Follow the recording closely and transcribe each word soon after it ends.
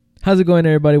How's it going,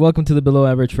 everybody? Welcome to the Below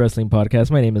Average Wrestling Podcast.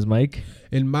 My name is Mike.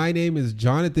 And my name is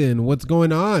Jonathan. What's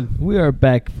going on? We are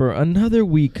back for another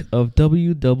week of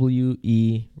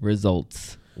WWE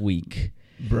Results Week.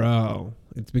 Bro,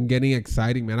 it's been getting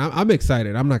exciting, man. I'm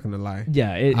excited. I'm not going to lie.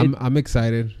 Yeah. I'm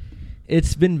excited.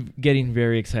 It's been getting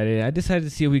very excited. I decided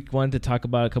to see if we wanted to talk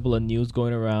about a couple of news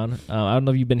going around. I don't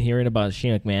know if you've been hearing about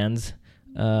Shane McMahon's.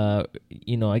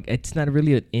 It's not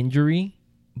really an injury,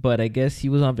 but I guess he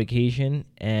was on vacation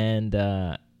and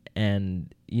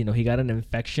he got an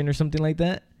infection or something like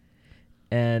that.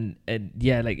 And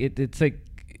yeah, like it's like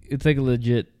a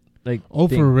legit thing.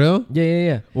 For real?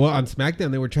 Yeah. Well, on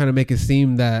SmackDown they were trying to make it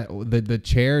seem that the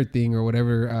chair thing or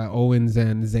whatever Owens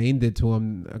and Zayn did to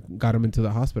him got him into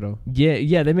the hospital.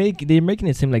 Yeah, they're making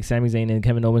it seem like Sami Zayn and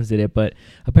Kevin Owens did it, but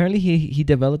apparently he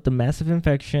developed a massive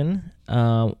infection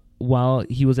while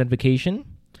he was on vacation.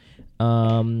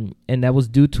 And that was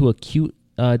due to acute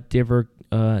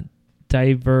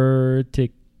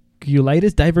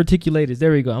diverticulitis.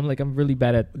 There we go. I'm really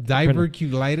bad at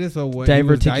diverticulitis or what? He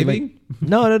was diving?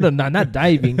 No, not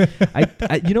diving.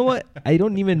 I you know what? I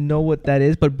don't even know what that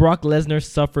is. But Brock Lesnar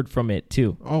suffered from it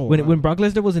too. Oh, when Brock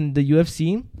Lesnar was in the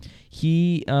UFC,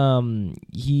 he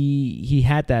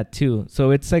had that too. So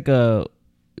it's like what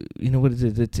is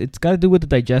it? It's got to do with the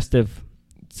digestive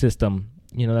system.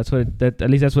 That's what at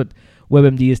least that's what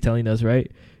WebMD is telling us, right?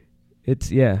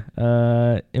 It's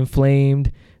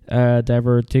inflamed,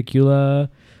 diverticula,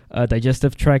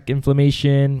 digestive tract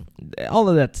inflammation, all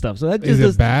of that stuff. So that just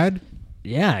is it bad?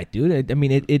 Yeah, dude.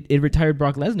 It retired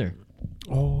Brock Lesnar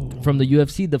from the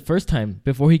UFC the first time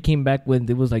before he came back when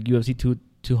it was like UFC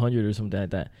 200 or something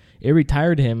like that. It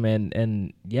retired him,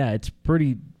 and yeah, it's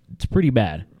pretty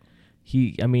bad.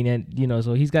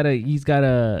 So he's got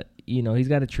to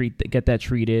get that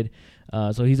treated.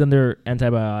 So he's under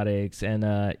antibiotics,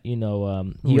 and he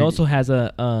also has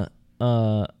a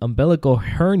umbilical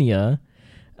hernia,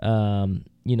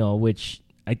 which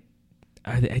I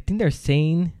think they're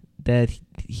saying that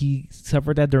he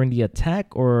suffered that during the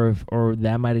attack, or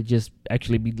that might have just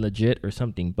actually been legit or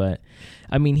something. But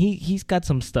he's got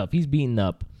some stuff. He's beaten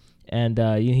up. And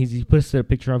he puts a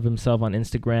picture of himself on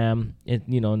Instagram,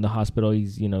 in the hospital.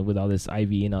 He's, with all this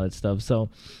IV and all that stuff. So,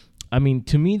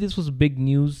 to me, this was big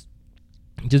news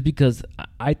just because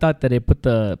I thought that it put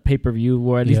the pay-per-view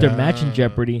or at least their match in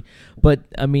jeopardy. But,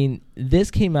 this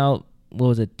came out, what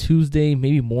was it, Tuesday,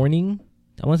 maybe morning?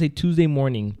 I want to say Tuesday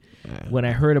morning when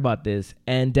I heard about this.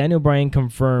 And Daniel Bryan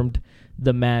confirmed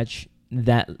the match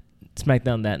that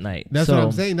SmackDown that night. That's what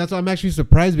I'm saying. That's why I'm actually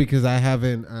surprised because I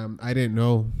didn't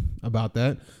know about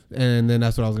that, and then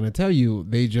that's what I was going to tell you.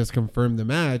 They just confirmed the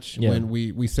match when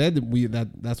we said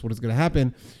that's what is going to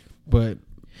happen. But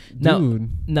dude,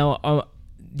 now,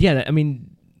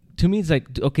 to me it's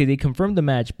like, okay, they confirmed the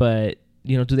match, but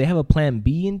do they have a plan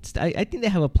B? And I think they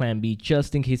have a plan B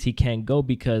just in case he can't go,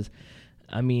 because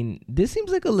this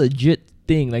seems like a legit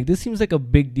thing. Like, this seems like a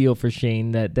big deal for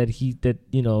Shane that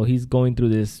he's going through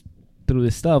this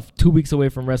stuff 2 weeks away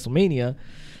from WrestleMania.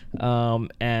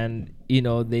 And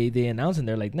they announced and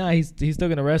they're like, nah, he's still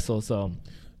gonna wrestle. So,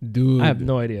 dude, I have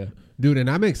no idea, dude. And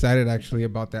I'm excited actually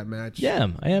about that match. Yeah,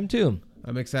 I am too.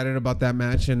 I'm excited about that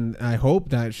match, and I hope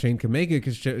that Shane can make it,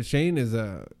 because Shane is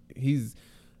he's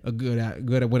a good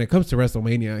at when it comes to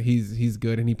WrestleMania. He's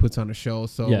good, and he puts on a show.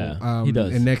 So yeah, he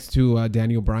does. And next to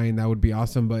Daniel Bryan, that would be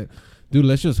awesome. But dude,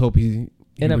 let's just hope he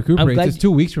recuperates. It's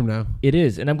 2 weeks from now. It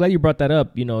is, and I'm glad you brought that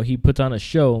up. He puts on a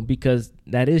show, because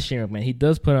that is Shane McMahon. He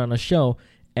does put on a show,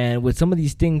 and with some of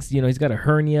these things, he's got a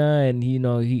hernia, and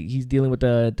he's dealing with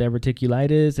the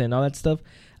diverticulitis and all that stuff.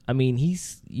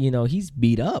 He's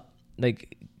beat up.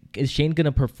 Like, is Shane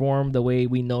gonna perform the way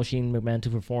we know Shane McMahon to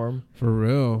perform? For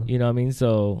real.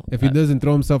 So if he doesn't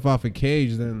throw himself off a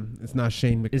cage, then it's not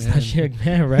Shane McMahon. It's not Shane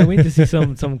McMahon, right? We need to see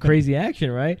some crazy action,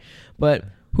 right? But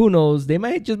who knows? They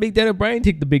might just make Daniel Bryan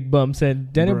take the big bumps,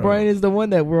 and Daniel Bryan is the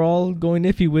one that we're all going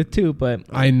iffy with too. But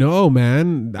I know,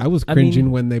 man. I was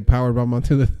cringing when they powerbomb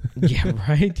onto the. Yeah,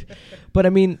 right. But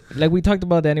like we talked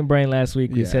about Daniel Bryan last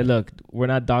week. We said, look, we're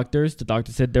not doctors. The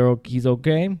doctor said he's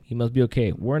okay. He must be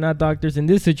okay. We're not doctors in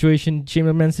this situation, Shane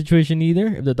McMahon's situation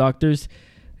either. If the doctors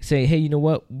say, hey, you know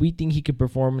what, we think he could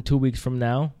perform 2 weeks from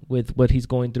now with what he's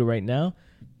going through right now,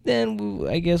 then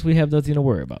I guess we have nothing to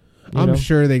worry about. I'm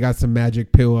sure they got some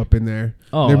magic pill up in there.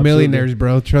 Oh, they're absolutely. Millionaires,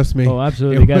 bro. Trust me. Oh,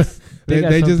 absolutely.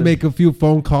 They just make a few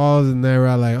phone calls and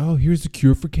they're like, oh, here's the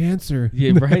cure for cancer.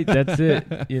 Yeah, right. That's it.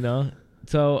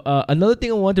 So another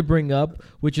thing I wanted to bring up,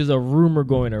 which is a rumor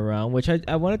going around, which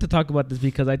I wanted to talk about this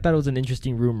because I thought it was an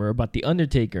interesting rumor about the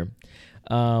Undertaker.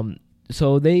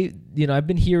 So they, I've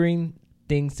been hearing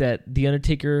things that the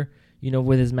Undertaker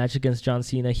with his match against John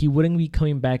Cena, he wouldn't be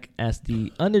coming back as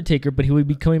the Undertaker, but he would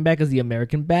be coming back as the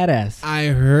American Badass. I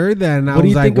heard that, and I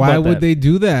was like, why would they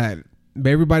do that?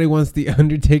 Everybody wants the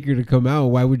Undertaker to come out.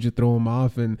 Why would you throw him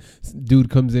off and dude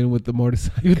comes in with the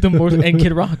motorcycle? And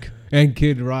Kid Rock. And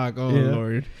Kid Rock. Oh, yeah.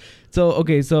 Lord.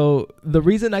 So the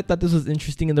reason I thought this was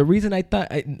interesting, and the reason I thought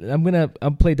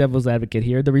I'll play devil's advocate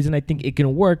here. The reason I think it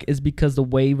can work is because the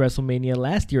way WrestleMania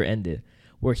last year ended,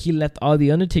 where he left all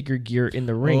the Undertaker gear in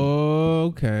the ring. Oh,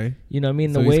 okay. You know what I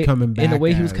mean? So he's coming back. In the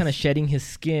way he was kind of shedding his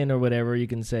skin or whatever you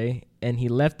can say, and he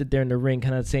left it there in the ring,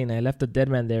 kind of saying, "I left the dead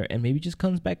man there," and maybe just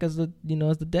comes back as the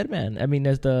dead man. I mean,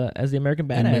 as the American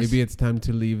Badass. And maybe it's time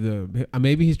to leave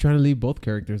maybe he's trying to leave both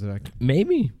characters back.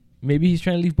 Maybe he's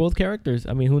trying to leave both characters.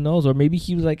 I mean, who knows? Or maybe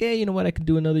he was like, "Hey, you know what? I could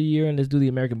do another year and let's do the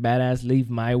American Badass. Leave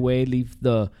my way. Leave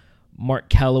the Mark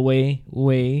Calloway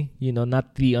way,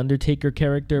 not the Undertaker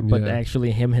character, but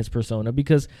actually his persona,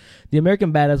 because the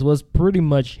American Badass was pretty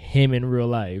much him in real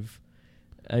life.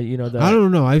 I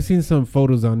don't know. I've seen some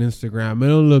photos on Instagram. It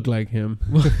don't look like him.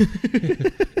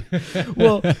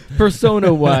 Well,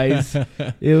 persona wise,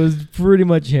 it was pretty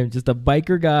much him. Just a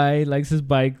biker guy, likes his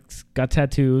bikes, got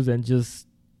tattoos, and just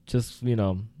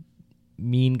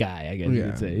mean guy, I guess you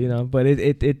could say, but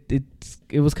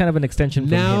it was kind of an extension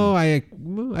from now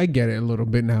him. I get it a little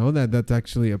bit now. That's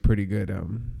actually a pretty good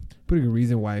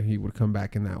reason why he would come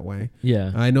back in that way.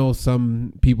 Yeah, I know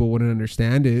some people wouldn't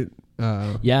understand it.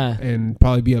 And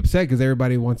probably be upset because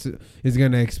everybody is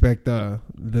gonna expect the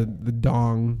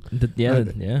dong.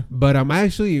 But I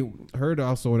actually heard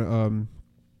also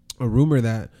a rumor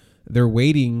that they're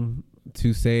waiting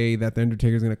to say that the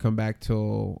Undertaker is going to come back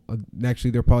till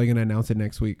actually they're probably going to announce it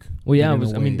next week. Well, yeah,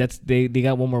 that's they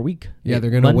got one more week. Yeah, they're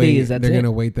going to wait. They're going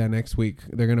to wait that next week.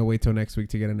 They're going to wait till next week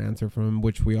to get an answer from him,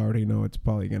 which we already know it's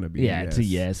probably going to be. Yeah, it's a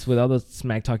yes. With all the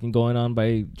smack talking going on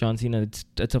by John Cena,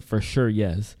 it's a for sure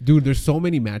yes. Dude, there's so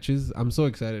many matches. I'm so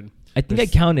excited. I think I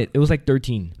counted. It was like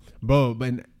 13. Bro,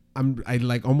 but I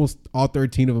like almost all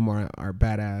 13 of them are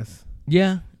badass.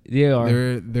 Yeah. They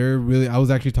are. They're really. I was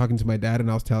actually talking to my dad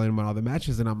and I was telling him about all the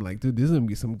matches and I'm like, dude, this is gonna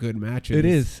be some good matches. It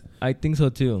is. I think so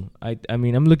too. I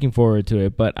mean, I'm looking forward to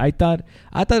it. But I thought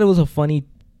it was a funny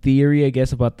theory, I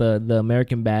guess, about the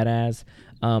American Badass.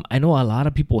 I know a lot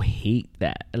of people hate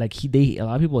that. Like a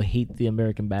lot of people hate the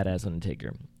American Badass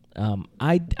Undertaker.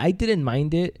 I didn't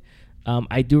mind it.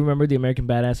 I do remember the American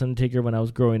Badass Undertaker when I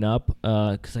was growing up.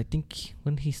 Because I think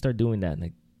when did he start doing that?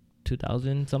 Like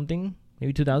 2000 something.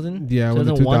 Maybe 2000? Yeah, when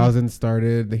the 2000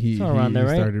 started, he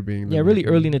started being... really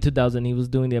early in the 2000, he was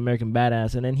doing the American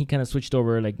Badass, and then he kind of switched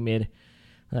over like mid,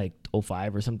 like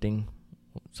 05 or something,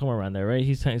 somewhere around there, right?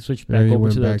 He's kind of switched back over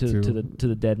to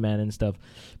the dead man and stuff.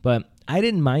 But I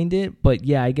didn't mind it, but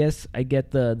yeah, I guess I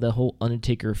get the whole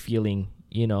Undertaker feeling,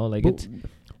 like it's...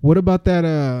 What about that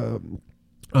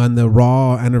on the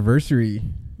Raw anniversary?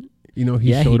 He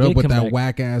showed up with that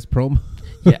whack-ass promo.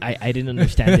 Yeah, I didn't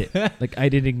understand it. Like, I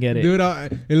didn't get it. Dude,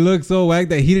 it looked so whack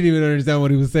that he didn't even understand what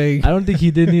he was saying. I don't think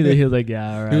he did either. He was like,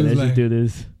 yeah, all right, let's do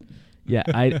this. Yeah,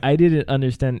 I didn't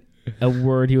understand a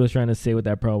word he was trying to say with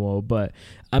that promo. But,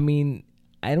 I mean,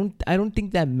 I don't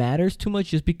think that matters too much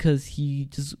just because he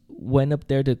just went up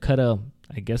there to cut a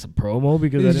promo.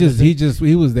 Because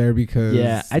he was there because...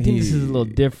 Yeah, I think this is a little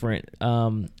different.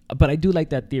 But I do like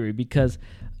that theory because...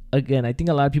 Again, I think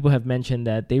a lot of people have mentioned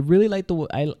that they really like the way,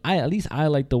 at least I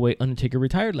like the way Undertaker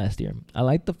retired last year. I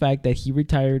like the fact that he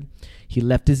retired, he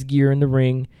left his gear in the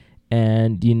ring,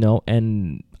 and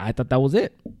and I thought that was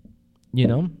it.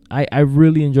 I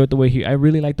really enjoyed the way I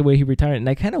really liked the way he retired, and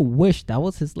I kind of wish that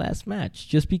was his last match,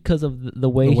 just because of the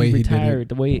way he retired,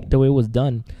 the way it was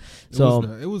done. So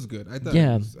it was good. I thought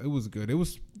it was good. It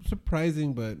was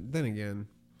surprising, but then again,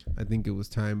 I think it was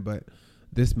time, but.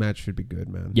 This match should be good,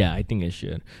 man. Yeah, I think it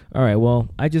should. All right, well,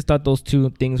 I just thought those two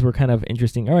things were kind of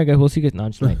interesting. All right, guys, we'll see you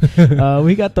guys next night.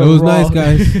 We got the Raw. It was nice,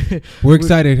 guys. We're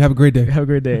excited. Have a great day. Have a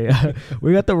great day.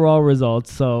 We got the Raw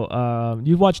results. So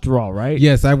you watched Raw, right?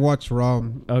 Yes, I watched Raw.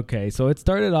 Okay, so it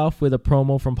started off with a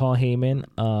promo from Paul Heyman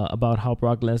about how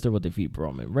Brock Lesnar will defeat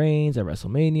Roman Reigns at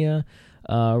WrestleMania.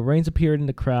 Reigns appeared in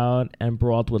the crowd and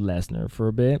brawled with Lesnar for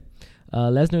a bit.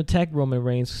 Lesnar attacked Roman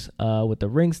Reigns with the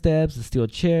ring steps, the steel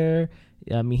chair.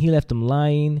 I mean, he left him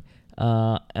lying.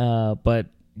 But,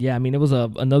 yeah, I mean, it was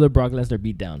another Brock Lesnar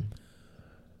beatdown.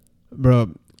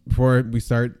 Bro, before we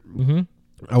start,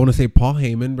 I want to say Paul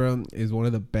Heyman, bro, is one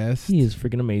of the best. He is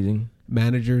freaking amazing.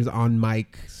 Managers on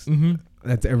mics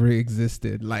that's ever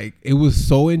existed. Like, it was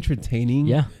so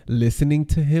entertaining listening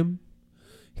to him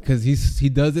because he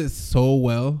does it so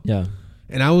well. Yeah.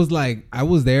 And I was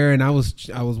there and I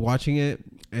was watching it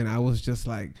and I was just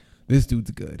like, this dude's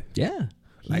good. Yeah.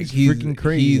 Like he's freaking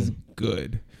crazy. He's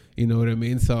good. You know what I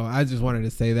mean? So I just wanted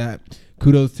to say that.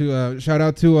 Kudos to shout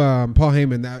out to Paul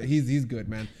Heyman. That he's good,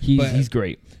 man. He's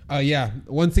great. Yeah.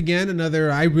 Once again,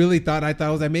 another. I thought it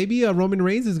was like maybe Roman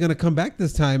Reigns is gonna come back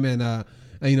this time and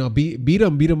beat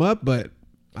him up, but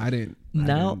I didn't.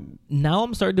 Now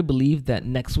I'm starting to believe that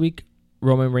next week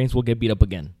Roman Reigns will get beat up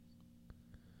again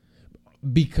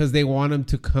because they want him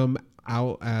to come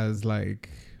out as like,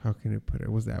 how can I put it?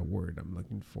 What's that word I'm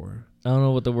looking for? I don't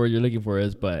know what the word you're looking for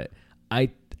is, but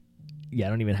I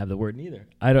don't even have the word neither.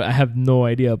 I have no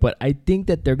idea, but I think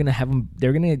that they're gonna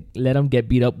let him get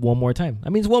beat up one more time. I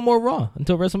mean, it's one more Raw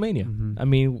until WrestleMania. Mm-hmm. I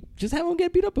mean, just have him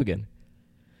get beat up again.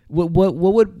 What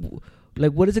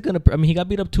is it gonna? I mean, he got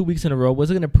beat up 2 weeks in a row.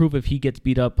 What's it gonna prove if he gets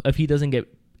beat up? If he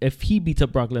beats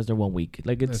up Brock Lesnar 1 week,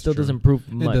 like it still doesn't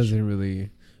prove much.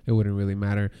 It wouldn't really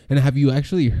matter. And have you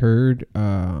actually heard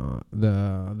the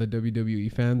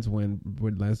WWE fans when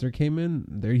Lesnar came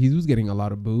in? He was getting a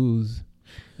lot of boos.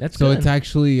 That's so good. It's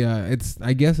actually I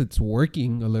guess it's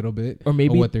working a little bit, or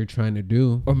maybe what they're trying to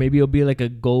do, or maybe it'll be like a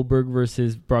Goldberg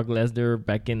versus Brock Lesnar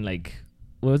back in like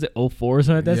what was it 2004 or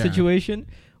something like that situation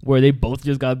where they both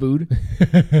just got booed.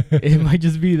 It might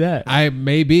just be that.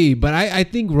 But I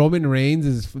think Roman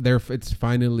Reigns they're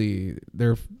finally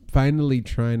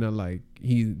trying to like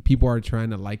people are trying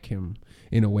to like him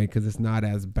in a way because it's not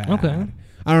as bad. Okay.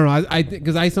 I don't know. I think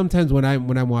because I sometimes when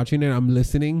I'm watching it, I'm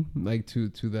listening like to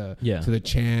the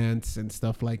chants and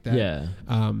stuff like that. Yeah.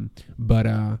 But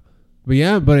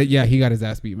he got his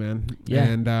ass beat, man. Yeah.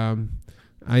 And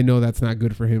I know that's not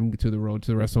good for him to the road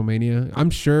to WrestleMania.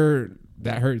 I'm sure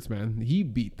that hurts, man. He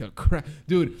beat the crap,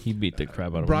 dude. He beat the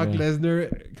crap out of Brock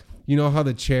Lesnar. You know how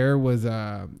the chair was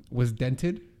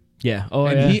dented? Yeah.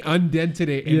 He undented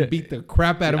it and beat the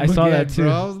crap out of him. I saw that too.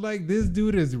 Bro. I was like, this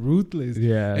dude is ruthless.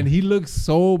 Yeah. And he looks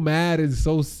so mad and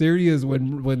so serious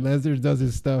when Lesnar does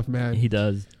his stuff, man. He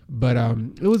does. But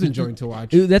it was enjoying to watch.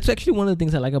 That's actually one of the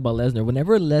things I like about Lesnar.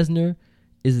 Whenever Lesnar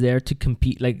is there to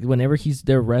compete, like whenever he's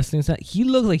there wrestling, he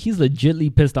looks like he's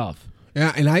legitly pissed off.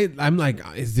 Yeah, and I'm like,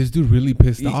 is this dude really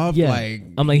pissed off? Yeah. Like,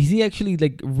 I'm like, is he actually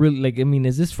like really like? I mean,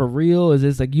 is this for real? Is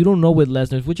this like you don't know with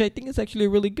Lesnar, which I think is actually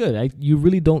really good. You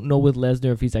really don't know with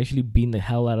Lesnar if he's actually beating the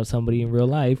hell out of somebody in real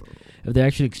life, if they're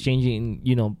actually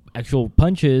exchanging actual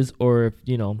punches, or if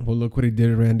Well, look what he did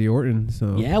to Randy Orton.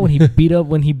 So yeah,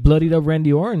 when he bloodied up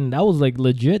Randy Orton, that was like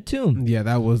legit too. Yeah,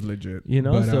 that was legit.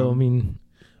 But, I mean,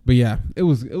 but yeah, it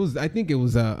was. I think it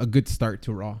was a good start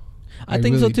to Raw. I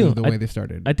think really so too. The way they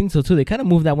started, I think so too. They kind of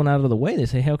moved that one out of the way. They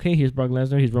say, "Hey, okay, here's Brock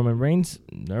Lesnar, here's Roman Reigns.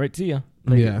 All right, see ya."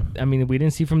 Like, yeah. I mean, we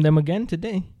didn't see from them again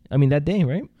today. I mean, that day,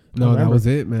 right? No, that was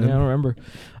it, man. Yeah, I don't remember.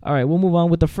 All right, we'll move on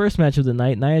with the first match of the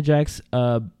night. Nia Jax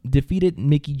defeated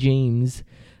Mickie James.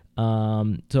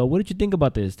 So, what did you think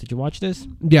about this? Did you watch this?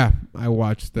 Yeah, I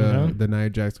watched the Nia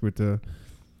Jax with the.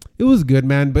 It was good,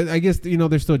 man. But I guess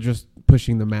they're still just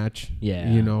pushing the match.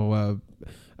 Yeah.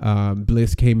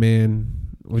 Bliss came in.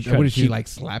 What did she like?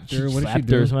 Slapped her? What did she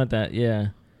do? Or something like that. Yeah.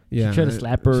 Yeah. She tried to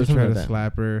slap her. Or something like that.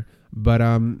 Slap her. But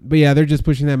yeah, they're just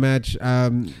pushing that match.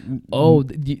 The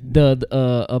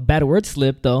bad word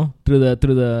slip though through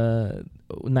the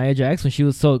Nia Jax when she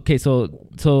was so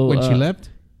when she left.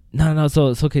 No.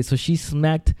 So she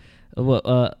smacked.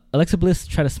 Alexa Bliss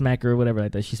tried to smack her or whatever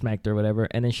like that. She smacked her or whatever,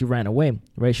 and then she ran away.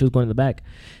 Right, she was going to the back.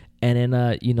 And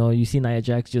then, you see Nia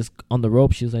Jax just on the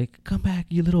rope. She was like, "Come back,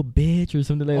 you little bitch," or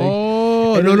something like that.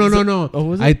 Oh, no. Oh,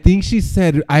 was it? I think she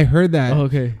said, I heard that. Oh,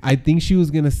 okay. I think she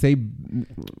was going to say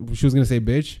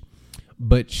bitch,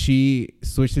 but she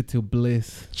switched it to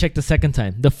Bliss. Check the second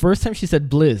time. The first time she said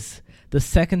Bliss. The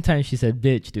second time she said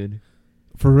bitch, dude.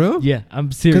 For real? Yeah,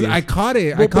 I'm serious. Because I caught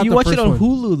it. But you watch it on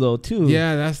Hulu, though, too.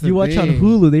 Yeah, that's the thing. You watch on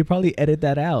Hulu. They probably edit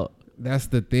that out. That's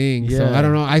the thing. Yeah. So I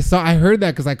don't know. I heard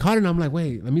that because I caught it and I'm like,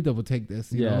 wait, let me double take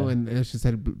this. You know? And she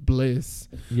said Bliss.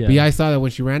 Yeah. But yeah, I saw that when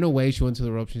she ran away, she went to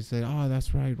the rope. She said, "Oh,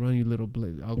 that's right. Run, you little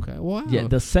Bliss." Okay. Wow. Yeah.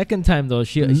 The second time though,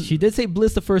 she did say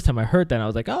Bliss the first time. I heard that and I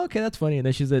was like, "Oh, okay, that's funny." And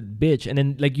then she said bitch. And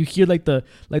then like you hear like the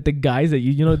guys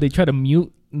that they try to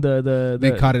mute the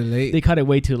They caught it late. They caught it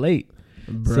way too late.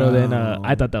 Bro. So then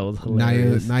I thought that was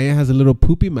hilarious. Naya has a little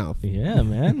poopy mouth. Yeah,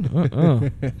 man.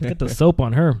 Get the soap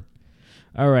on her.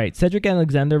 All right, Cedric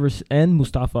Alexander and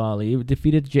Mustafa Ali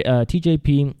defeated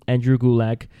TJP and Drew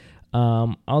Gulak.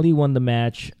 Ali won the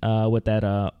match with that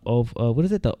what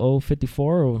is it? The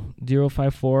 054 or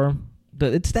 054?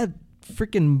 It's that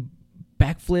freaking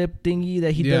backflip thingy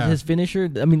that he does his finisher.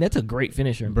 I mean, that's a great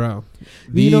finisher, bro.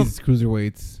 These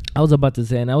cruiserweights. I was about to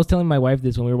say, and I was telling my wife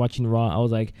this when we were watching Raw. I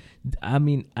was like, I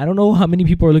mean, I don't know how many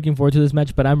people are looking forward to this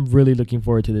match, but I'm really looking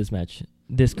forward to this match,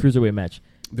 this cruiserweight match.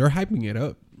 They're hyping it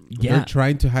up. they're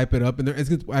trying to hype it up, and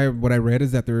what I read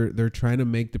is that they're trying to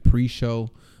make the pre-show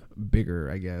bigger,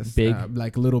 I guess,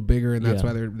 like a little bigger, and that's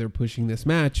why they're pushing this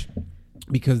match,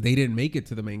 because they didn't make it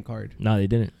to the main card. No, they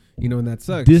didn't. And that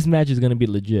sucks. This match is gonna be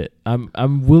legit.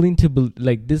 I'm willing to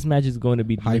this match is going to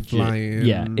be high legit. Flying.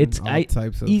 Yeah, it's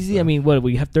types of easy. Stuff. I mean,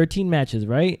 we have 13 matches,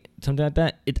 right? Something like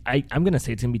that. I'm gonna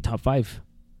say it's gonna be top 5.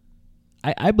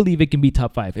 I believe it can be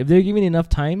top 5 if they're giving enough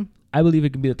time. I believe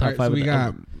it can be the top 5.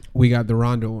 So we got the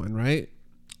Ronda one, right?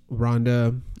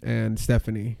 Ronda and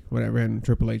Stephanie, whatever, and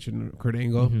Triple H and Kurt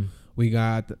Angle. Mm-hmm. We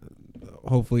got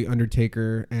hopefully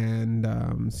Undertaker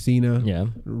and Cena. Yeah.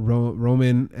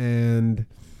 Roman and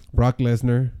Brock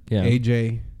Lesnar. Yeah.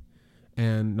 AJ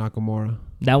and Nakamura.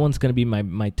 That one's gonna be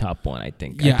my top one, I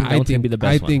think. Yeah, I think that one's gonna be the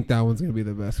best one. I think that one's gonna be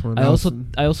the best one. I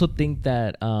also think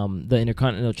that the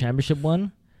Intercontinental Championship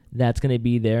one, that's gonna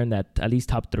be there in that at least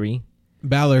top 3.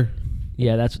 Balor.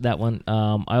 Yeah, that's that one.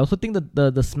 I also think that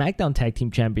the SmackDown Tag Team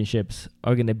Championships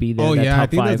are gonna be there. Oh yeah, top I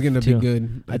think 5 that's gonna too. be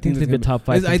good. I think it's gonna be top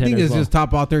 5. I think it's just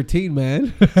top all 13,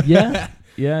 man. Yeah.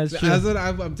 Yeah, it's true. That's what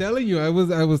I'm telling you. I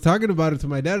was talking about it to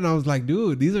my dad, and I was like,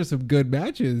 dude, these are some good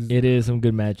matches. It is some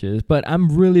good matches, but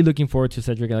I'm really looking forward to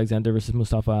Cedric Alexander versus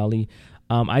Mustafa Ali.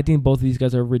 I think both of these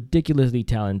guys are ridiculously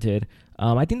talented.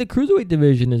 I think the Cruiserweight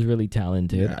division is really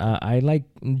talented. Yeah. I like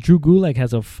Drew Gulak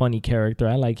has a funny character.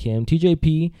 I like him.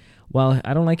 TJP, while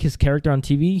I don't like his character on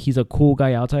TV, he's a cool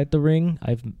guy outside the ring.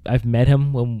 I've met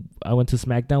him when I went to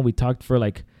SmackDown. We talked for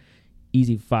like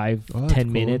easy 5-10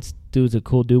 minutes. Dude's a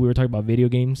cool dude. We were talking about video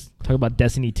games, talking about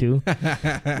Destiny 2,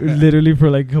 literally for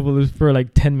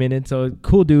like 10 minutes. So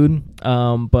cool dude.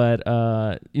 But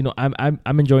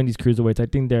I'm enjoying these cruiserweights. I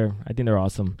think they're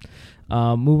awesome.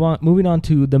 Moving on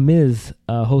to The Miz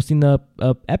hosting a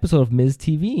episode of Miz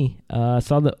TV.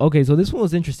 So this one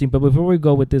was interesting, but before we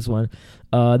go with this one,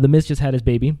 The Miz just had his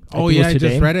baby. I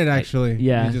just read it actually.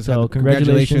 So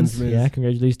congratulations. Miz. Yeah,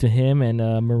 congratulations to him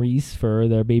and Maurice for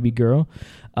their baby girl.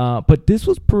 But this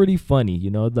was pretty funny,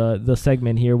 the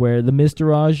segment here where the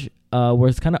Miztourage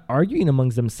was kind of arguing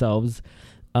amongst themselves.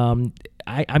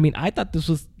 I thought this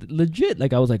was legit.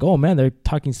 Like, I was like, oh man, they're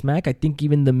talking smack. I think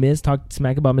even The Miz talked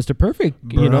smack about Mr. Perfect,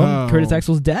 Curtis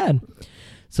Axel's dad.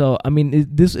 So,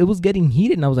 it was getting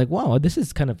heated, and I was like, wow, this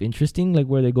is kind of interesting, like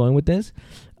where they're going with this.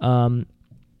 But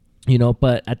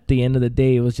at the end of the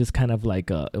day, it was just kind of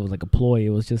like it was like a ploy. It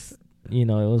was just, it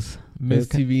was. Miz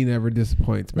TV never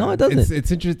disappoints, man. No, it doesn't.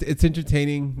 It's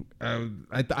entertaining.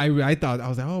 I thought, I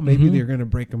was like, oh, maybe they're gonna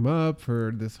break them up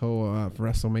for this whole for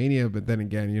WrestleMania, but then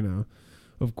again,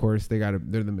 of course they're the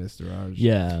Miztourage.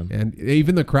 Yeah, and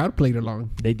even the crowd played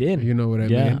along. They did. You know what I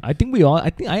mean? Yeah, I think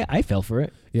I fell for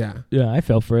it. Yeah, I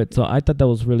fell for it. So I thought that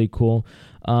was really cool.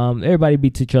 Everybody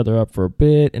beats each other up for a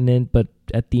bit, but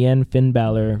at the end, Finn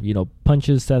Balor,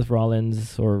 punches Seth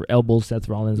Rollins or elbows Seth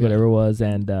Rollins, whatever it was,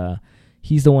 and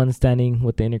he's the one standing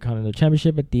with the Intercontinental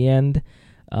Championship at the end.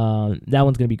 That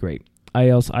one's gonna be great. I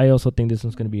also think this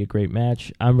one's gonna be a great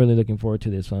match. I'm really looking forward to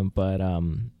this one, but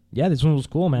this one was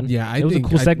cool, man. Yeah, it was a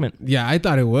cool segment. Yeah, I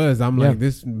thought it was. I'm like,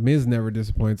 this Miz never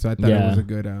disappoints, so I thought it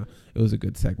was a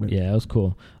good segment. Yeah, it was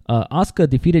cool. Asuka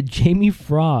defeated Jamie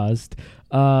Frost.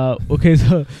 Okay,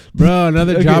 so bro,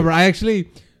 another jobber. I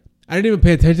didn't even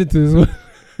pay attention to this one.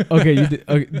 Okay, you did,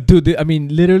 okay, dude.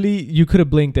 Literally, you could have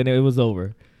blinked and it was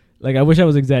over. Like, I wish I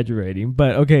was exaggerating,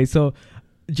 but okay. So,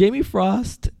 Jamie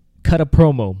Frost cut a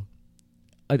promo.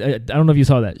 I don't know if you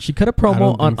saw that. She cut a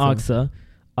promo on Asuka.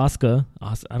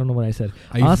 I don't know what I said.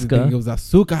 I used to think it was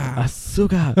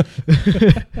Asuka.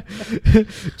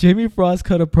 Jamie Frost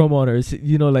cut a promo on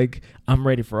her. Like, I'm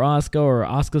ready for Asuka, or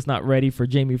Asuka's not ready for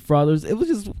Jamie Frost. It was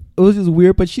just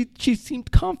weird, but she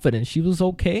seemed confident. She was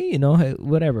okay,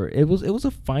 whatever. It was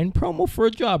a fine promo for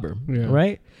a jobber,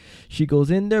 right? She goes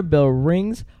in there, bell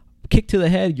rings, kick to the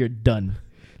head, you're done.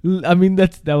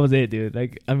 That was it, dude.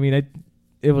 Like,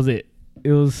 it was it.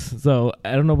 It was, so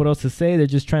I don't know what else to say. They're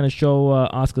just trying to show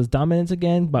Asuka's dominance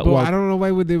again. But I don't know why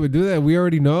they would do that. We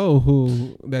already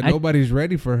know nobody's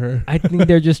ready for her. I think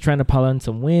they're just trying to pile on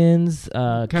some wins.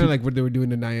 Kind of like what they were doing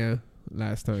to Nia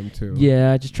last time too.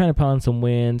 Yeah, just trying to pile on some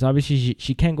wins. Obviously,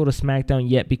 she can't go to SmackDown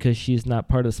yet because she's not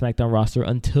part of the SmackDown roster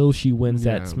until she wins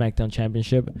that SmackDown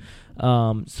championship.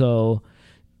 So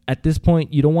at this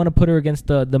point, you don't want to put her against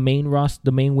the main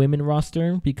women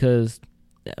roster because,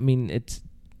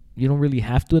 you don't really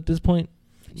have to at this point.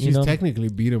 She's technically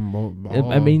beat them all.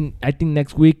 I think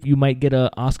next week you might get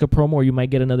a Asuka promo, or you might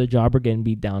get another jobber getting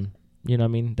beat down.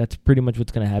 That's pretty much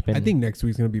what's going to happen. I think next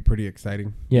week's going to be pretty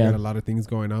exciting. Yeah. We got a lot of things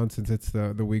going on since it's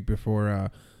the week before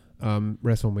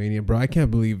WrestleMania. Bro, I can't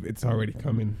believe it's already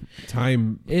coming.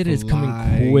 Time It is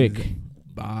coming quick.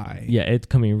 by. Yeah, it's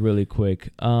coming really quick.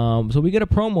 So we get a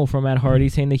promo from Matt Hardy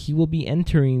saying that he will be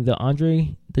entering the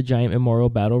Andre the Giant Memorial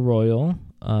Battle Royal.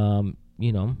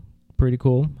 Pretty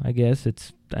cool, I guess.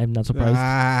 I'm not surprised.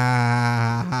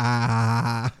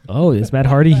 Oh, is Matt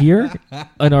Hardy here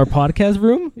in our podcast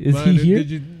room? Is he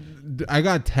here? I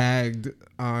got tagged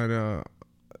on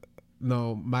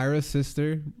Myra's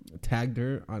sister tagged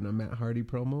her on a Matt Hardy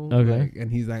promo. Okay.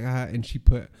 And he's like, and she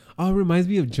put, it reminds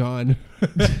me of John.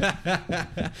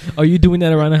 Are you doing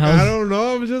that around the house? I don't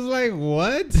know. I'm just like,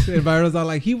 what? And Myra's all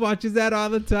like, he watches that all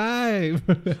the time.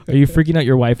 Are you freaking out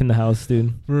your wife in the house,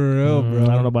 dude? For real, bro. I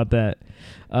don't know about that.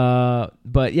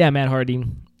 But yeah, Matt Hardy,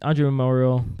 Andre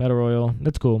Memorial Battle Royal.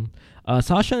 That's cool.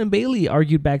 Sasha and Bailey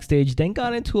argued backstage, then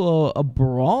got into a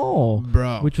brawl,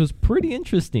 bro, which was pretty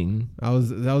interesting. That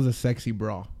was a sexy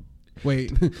brawl.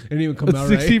 Wait, it didn't even come out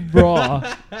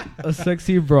right. A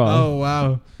sexy brawl. Oh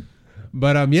wow.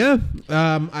 But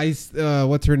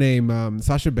what's her name?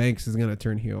 Sasha Banks is gonna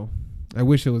turn heel. I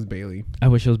wish it was Bailey. I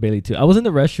wish it was Bailey too. I was in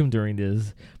the restroom during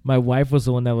this. My wife was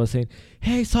the one that was saying,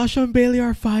 "Hey, Sasha and Bailey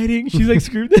are fighting." She's like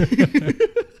screaming.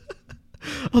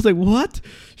 I was like, what?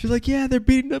 She's like, yeah, they're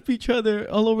beating up each other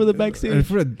all over the backstage. And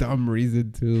for a dumb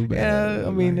reason, too, man. Yeah, I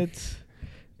mean, it's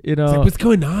like, what's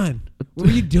going on? What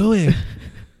are you doing?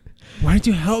 Why don't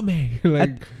you help me?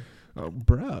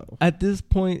 Bro. At this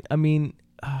point, I mean,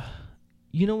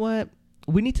 you know what?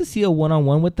 We need to see a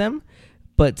one-on-one with them.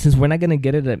 But since we're not going to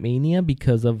get it at Mania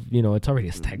because of, it's already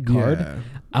a stacked card, yeah.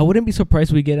 I wouldn't be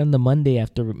surprised we get it on the Monday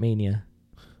after Mania.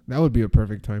 That would be a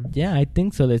perfect time. Yeah, I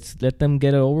think so. Let's let them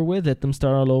get it over with. Let them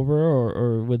start all over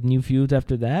or with new feuds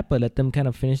after that. But let them kind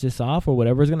of finish this off or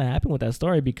whatever's going to happen with that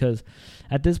story. Because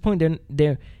at this point,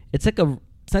 it's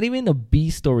not even a B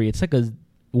story. It's like a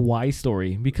Y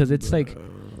story. Because it's like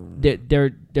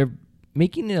they're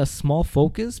making it a small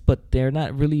focus, but they're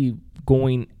not really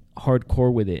going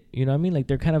hardcore with it. You know what I mean? Like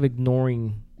they're kind of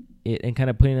ignoring it and kind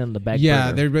of putting it on the back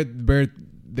burner.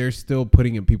 They're still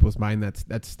putting in people's mind that's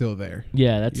still there.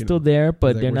 Yeah, that's still there,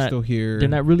 but like they're not still here. They're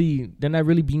not really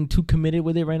being too committed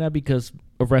with it right now because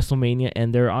of WrestleMania,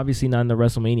 and they're obviously not in the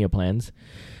WrestleMania plans,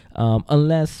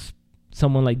 unless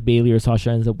someone like Bailey or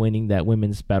Sasha ends up winning that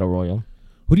women's battle royal.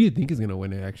 Who do you think is gonna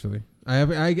win it? Actually,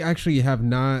 I actually have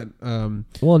not.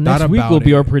 Next week will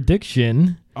be our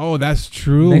prediction. Oh, that's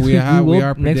true. We are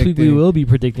predicting. Next week we will be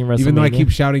predicting WrestleMania. Even though I keep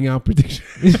shouting out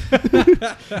predictions.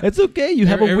 It's okay. You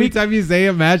have a week. Every time you say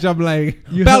a match, I'm like,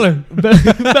 Beller.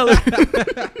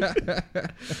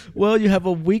 Well, you have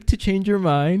a week to change your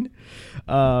mind.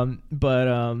 Yeah, you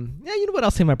know what?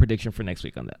 I'll say my prediction for next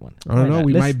week on that one. I don't know.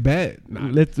 We might bet.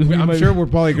 I'm sure we're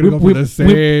probably going to go for the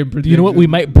same prediction. You know what? We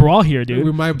might brawl here, dude.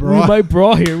 We might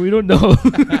brawl here. We don't know.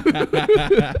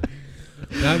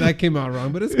 That came out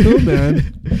wrong, but it's cool,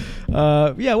 man.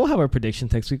 Yeah, we'll have our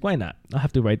predictions next week. Why not? I'll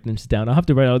have to write them down. I'll have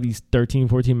to write all these 13,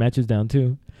 14 matches down,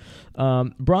 too.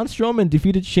 Braun Strowman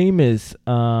defeated Sheamus.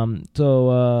 Strowman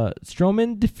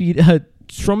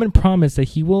promised that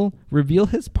he will reveal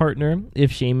his partner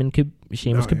if Sheamus could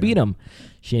beat him.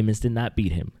 Sheamus did not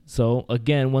beat him. So,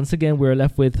 once again, we're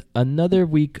left with another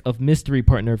week of mystery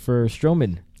partner for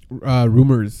Strowman.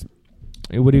 Rumors.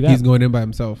 What do you got? He's going in by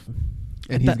himself.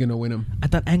 And he's going to win him. I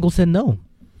thought Angle said no.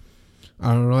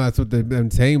 I don't know. That's what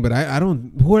I'm saying. But I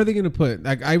don't. Who are they going to put?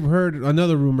 Like, I've heard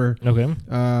another rumor. Okay.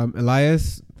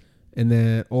 Elias and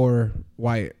then or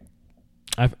Wyatt.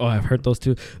 I've heard those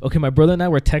two. Okay, my brother and I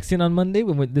were texting on Monday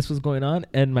when this was going on.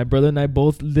 And my brother and I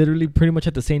both literally pretty much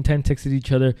at the same time texted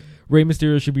each other, Rey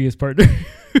Mysterio should be his partner.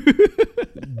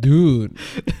 Dude.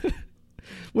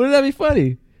 Wouldn't that be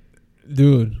funny?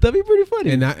 Dude, that'd be pretty funny,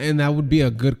 and that would be a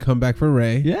good comeback for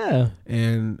Ray. Yeah,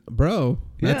 and bro,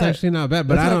 that's actually not bad.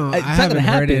 But I haven't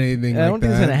heard anything. I don't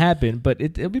think it's gonna happen, but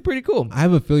it'll be pretty cool. I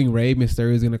have a feeling Rey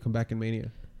Mysterio is gonna come back in Mania.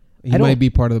 He might be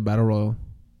part of the Battle Royal.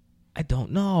 I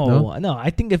don't know. No, I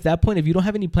think at that point, if you don't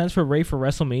have any plans for Ray for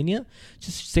WrestleMania,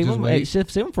 just save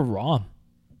him for Raw.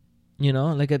 You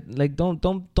know,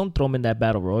 don't throw him in that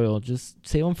Battle Royal. Just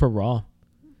save him for Raw.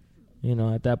 You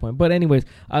know, at that point. But anyways,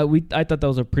 I thought that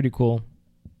was a pretty cool,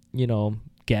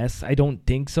 guess. I don't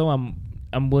think so.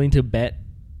 I'm willing to bet,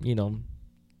 2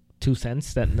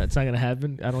 cents that that's not gonna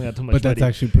happen. I don't got too much. But that's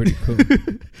actually pretty cool.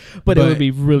 but it would be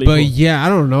really cool. But yeah, I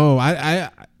don't know. I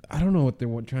don't know what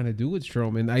they're trying to do with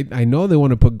Strowman. I know they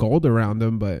want to put gold around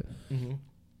him, but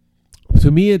to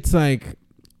me it's like,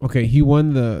 okay, he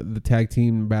won the tag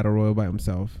team battle royal by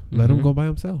himself. Let him go by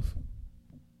himself.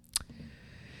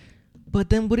 But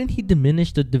then wouldn't he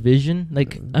diminish the division?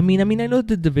 Like, I mean, I know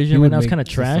the division right now is kind of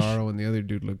trash. Cesaro and the other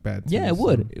dude look bad too, yeah, it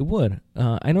would.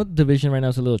 I know the division right now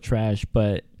is a little trash,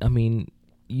 but I mean,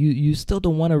 you still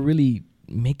don't want to really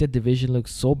make the division look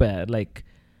so bad. Like,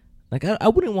 Like, I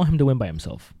wouldn't want him to win by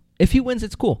himself. If he wins,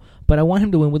 it's cool. But I want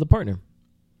him to win with a partner.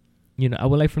 You know, I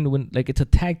would like for him to win. Like, it's a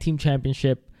tag team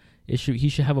championship. He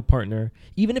should have a partner.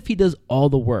 Even if he does all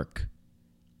the work.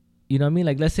 You know what I mean?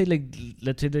 Like, let's say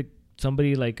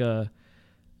somebody like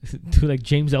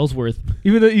James Ellsworth.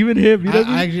 Even him. You know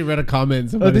I actually read a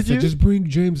comment. Somebody said, just bring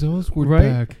James Ellsworth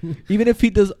back. Even if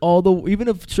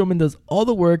Strowman does all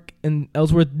the work and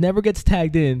Ellsworth never gets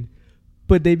tagged in,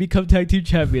 but they become tag team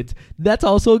champions, that's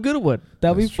also a good one.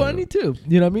 That'd be funny too.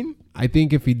 You know what I mean? I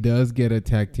think if he does get a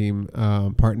tag team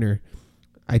partner,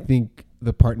 I think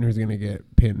the partner is gonna get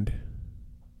pinned.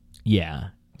 Yeah,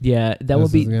 that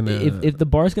would be if the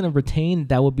bar's gonna retain.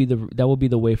 That would be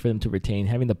the way for them to retain,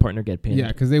 having the partner get pinned. Yeah,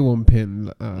 because they won't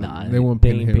pin. They won't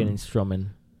pin him. Pinning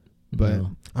Strowman. But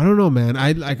I don't know, man.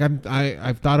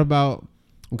 I've thought about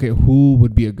who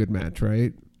would be a good match,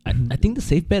 right? I think the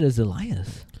safe bet is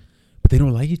Elias. But they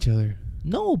don't like each other.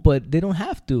 No, but they don't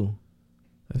have to.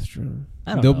 That's true.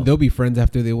 They'll be friends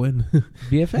after they win.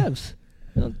 BFFs.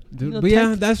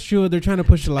 Yeah, that's true. They're trying to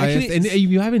push Elias. Actually, and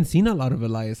you haven't seen a lot of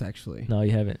Elias, actually. No,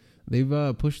 you haven't.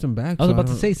 They've pushed him back. I was about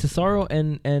to say, Cesaro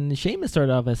and Sheamus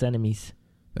started off as enemies.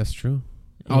 That's true.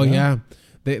 Yeah.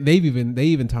 They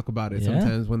even talk about it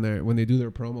sometimes when they do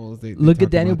their promos. They look at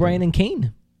Daniel Bryan and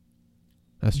Kane.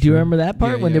 That's true. Do you remember that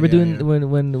part when they were doing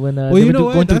when well, you know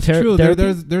what? That's true.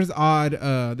 There's odd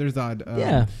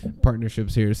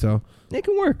partnerships here, so it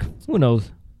can work. Who knows?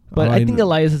 But I think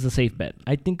Elias is a safe bet.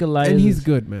 I think Elias, and he's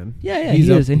good, man. Yeah,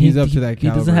 he is, and he's up to that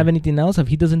caliber. He doesn't have anything else. If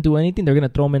he doesn't do anything, they're gonna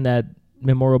throw him in that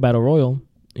Memorial Battle Royal.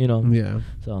 You know. Yeah.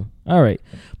 So all right,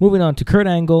 moving on to Kurt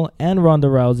Angle and Ronda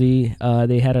Rousey.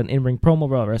 They had an in-ring promo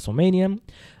about WrestleMania.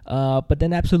 But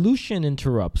then Absolution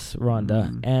interrupts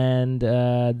Ronda, and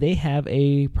they have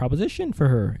a proposition for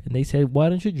her. And they said, why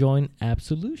don't you join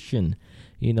Absolution?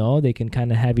 You know, they can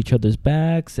kind of have each other's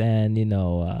backs, and, you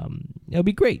know, it'll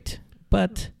be great.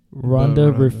 But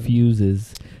Ronda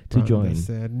refuses to join.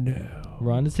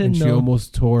 Ronda said no. And she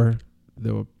almost tore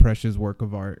the precious work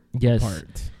of art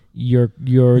apart. Your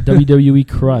WWE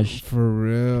crush. For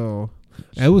real.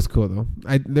 It was cool though.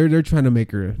 They're trying to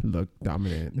make her look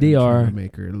dominant. They are trying to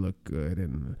make her look good,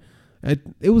 and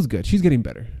it was good. She's getting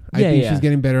better. I think she's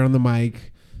getting better on the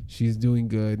mic. She's doing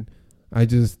good. I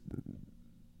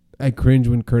cringe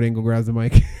when Kurt Angle grabs the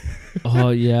mic. Oh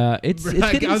yeah, it's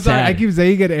getting sad. Sorry, I keep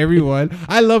saying it to everyone.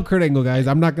 I love Kurt Angle, guys.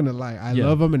 I'm not gonna lie. I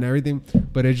love him and everything,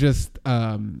 but it's just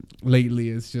lately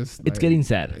it's just it's getting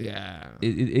sad. Yeah,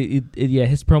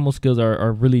 his promo skills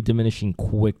are really diminishing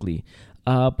quickly.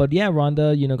 But yeah,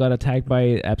 Ronda, you know, got attacked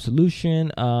by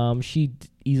Absolution. She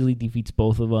easily defeats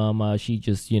both of them. She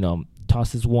just, you know,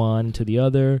 tosses one to the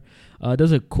other.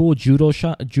 Does a cool judo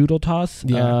toss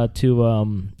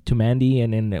to Mandy,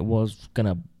 and then it was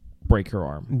gonna break her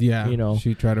arm. Yeah, you know,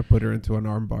 she tried to put her into an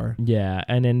arm bar. Yeah,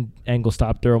 and then Angle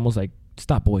stopped her, almost like,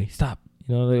 "Stop, boy, stop."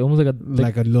 You know, almost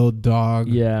like a little dog.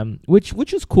 Yeah,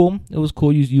 which is cool. It was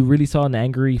cool. You really saw an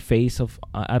angry face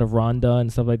out of Ronda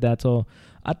and stuff like that. So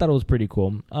I thought it was pretty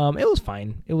cool. It was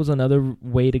fine. It was another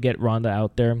way to get Ronda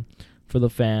out there for the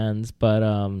fans. But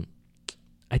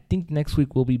I think next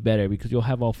week will be better because you'll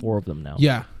have all four of them now.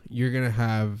 Yeah, you're gonna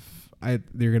have.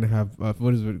 They're gonna have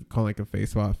what is it called, like a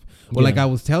face off? Well, like I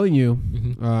was telling you,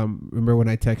 remember when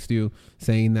I texted you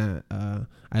saying that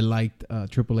I liked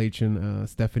Triple H and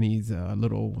Stephanie's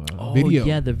little video.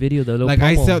 Yeah, the video, the little like promo.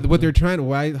 I said, what they're trying.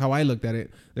 How I looked at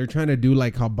it, they're trying to do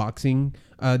like how boxing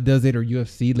does it, or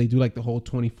UFC. They do like the whole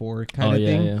 24 kind of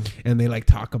thing, and they like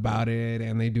talk about it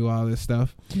and they do all this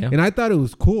stuff. Yeah. And I thought it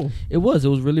was cool. It was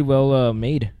really well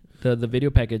made. The video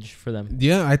package for them.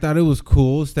 Yeah, I thought it was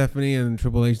cool. Stephanie and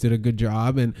Triple H did a good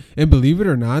job, and believe it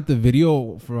or not, the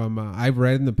video from I've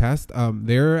read in the past,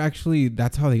 they're actually,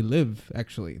 that's how they live.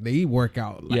 Actually, they work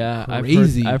out like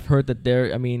crazy. I've heard that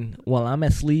they're. I mean, while I'm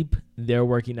asleep, they're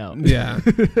working out. Yeah,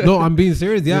 no, I'm being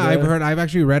serious. Yeah, I've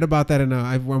actually read about that,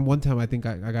 and one time I think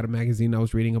I got a magazine. I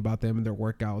was reading about them and their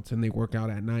workouts, and they work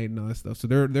out at night and all that stuff. So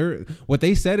they're what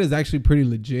they said is actually pretty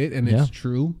legit, and it's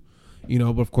true. You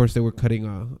know, but of course they were cutting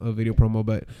a video promo,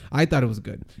 but I thought it was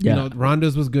good. Yeah. You know,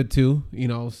 Ronda's was good too. You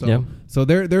know, so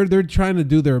they're trying to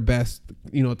do their best.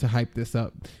 You know, to hype this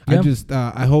up.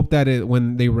 Yeah. I hope that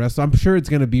when they wrestle, I'm sure it's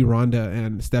gonna be Ronda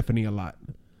and Stephanie a lot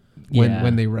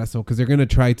when they wrestle, because they're gonna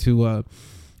try to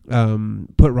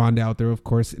put Ronda out there, of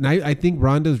course. And I think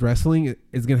Ronda's wrestling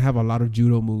is gonna have a lot of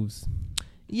judo moves.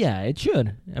 Yeah, it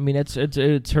should. I mean, it's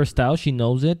her style. She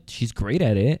knows it. She's great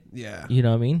at it. Yeah, you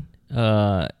know what I mean.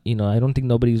 You know, I don't think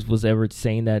nobody was ever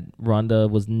saying that Ronda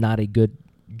was not a good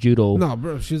judo. No,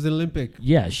 bro, she's Olympic.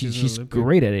 Yeah, she's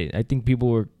great at it. I think people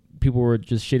were people were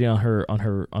just shitting on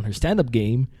her stand up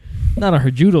game, not on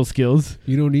her judo skills.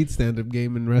 You don't need stand up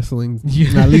game in wrestling,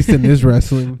 at least in this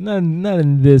wrestling. Not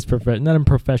in this not in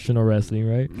professional wrestling,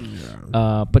 right?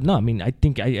 Yeah. But no, I mean, I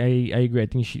think I agree. I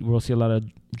think we'll see a lot of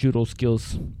judo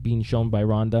skills being shown by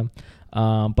Ronda.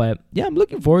 But yeah, I'm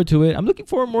looking forward to it. I'm looking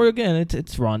forward more again.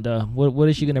 It's Ronda. What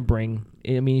is she gonna bring?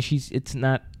 I mean, it's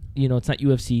not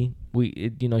UFC.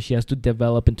 She has to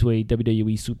develop into a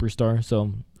WWE superstar.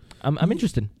 So I'm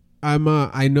interested.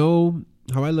 I know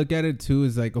how I look at it too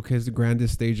is like, okay, it's the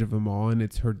grandest stage of them all, and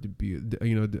it's her debut.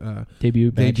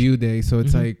 Debut day. So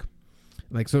it's like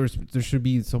so there should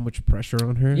be so much pressure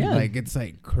on her. Yeah, like it's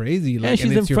like crazy. Like,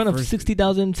 she's in front of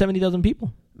 60,000, 70,000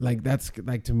 people. Like that's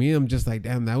like, to me, I'm just like,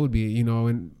 damn, that would be,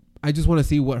 and I just want to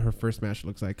see what her first match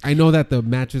looks like. I know that the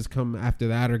matches come after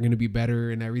that are going to be better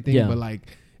and everything, but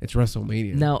like it's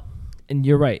WrestleMania now. And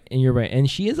you're right. And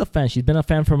she is a fan. She's been a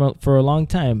fan for a long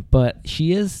time, but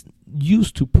she is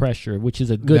used to pressure, which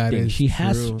is a good thing. She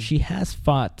has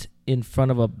fought in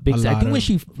front of a big stage. I think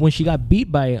when she got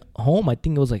beat by Home, I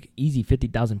think it was like easy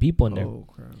 50,000 people in there. Oh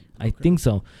crap. I think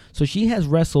so. So she has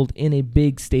wrestled in a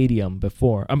big stadium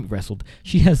before.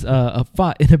 She has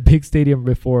fought in a big stadium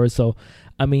before. So,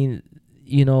 I mean,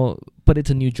 but it's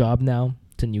a new job now.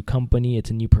 It's a new company.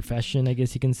 It's a new profession, I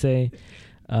guess you can say.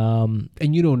 And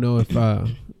you don't know if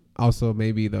also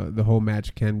maybe the whole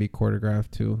match can be choreographed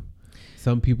too.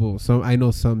 I know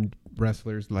some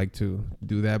wrestlers like to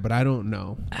do that, but I don't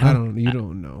know. You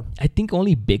don't know. I think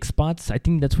only big spots. I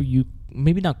think that's where you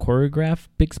maybe not choreograph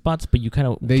big spots, but you kind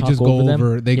of they just go over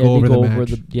them. They go over the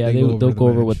match. They'll go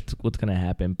over what's gonna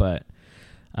happen. But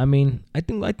I mean, I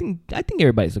think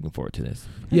everybody's looking forward to this.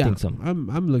 I think so.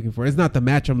 I'm looking for it. It's not the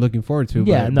match I'm looking forward to.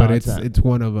 But it's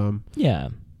one of them. Yeah.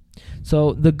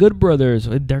 So the Good Brothers,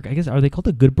 I guess, are they called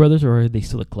the Good Brothers or are they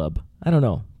still a club? I don't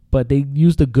know. But they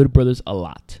use the Good Brothers a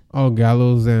lot. Oh,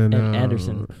 Gallows and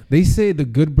Anderson. They say the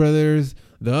Good Brothers,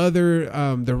 the other,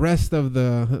 the rest of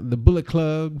the Bullet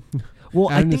Club. Well,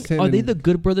 I think, are they the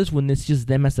Good Brothers when it's just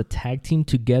them as a tag team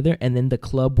together, and then the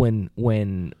club when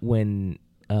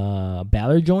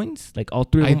Balor joins? Like all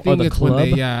three of them are the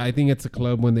club? I think it's a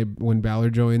club when Balor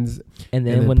joins. And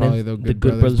then when probably the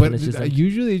Good Brothers. But it's just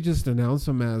usually just announce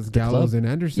them as Gallows and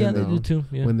Anderson. Yeah, they do too.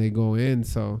 Yeah. When they go in,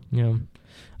 so. Yeah.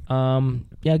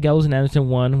 Gallows and Anderson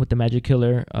won with the Magic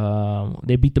Killer.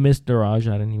 They beat the Mist Mirage.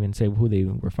 I didn't even say who they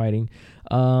were fighting.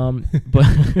 But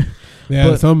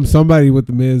yeah, somebody with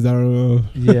the Miz. I don't know.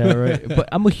 Yeah, right. But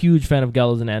I'm a huge fan of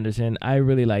Gallows and Anderson. I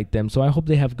really like them, so I hope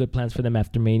they have good plans for them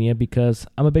after Mania because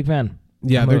I'm a big fan.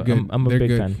 Yeah, they're good. I'm a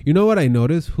big fan. You know what I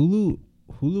noticed?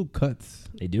 Hulu cuts.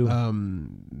 They do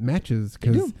matches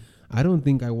because I don't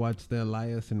think I watched the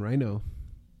Elias and Rhino.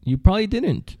 You probably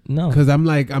didn't. No, because I'm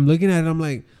looking at it. I'm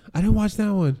like, I didn't watch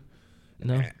that one.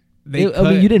 No, I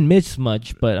mean, you didn't miss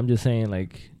much, but I'm just saying,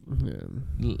 like, now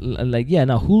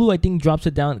Hulu I think drops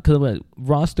it down because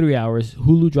Raw's 3 hours.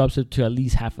 Hulu drops it to at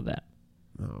least half of that.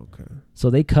 Oh, okay. So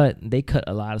they cut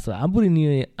a lot of stuff. I would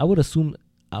even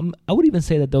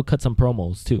say that they'll cut some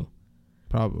promos too.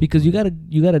 Probably because you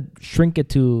gotta shrink it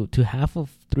to half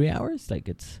of 3 hours. Like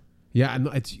it's. Yeah,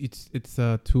 no, it's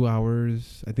 2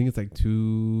 hours. I think it's like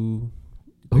two.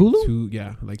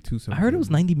 Hulu? Like two something. I heard it was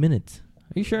 90 minutes.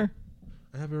 Are you sure?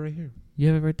 I have it right here. You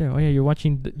have it right there. Oh yeah, you're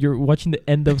watching the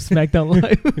end of SmackDown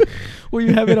Live. Well,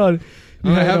 you have it on.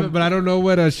 I have it, but I don't know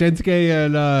what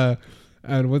Shinsuke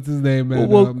and what's his name.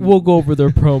 We'll go over their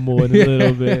promo in a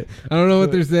little bit. I don't know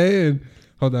what they're saying.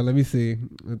 Hold on, let me see.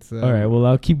 All right. Well,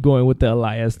 I'll keep going with the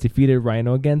Elias defeated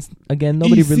Rhino again.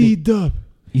 Nobody really.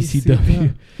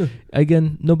 ECW.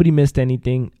 Again, nobody missed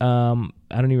anything.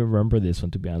 I don't even remember this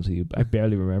one, to be honest with you. I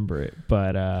barely remember it.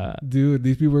 But dude,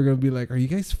 these people are gonna be like, "Are you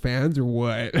guys fans or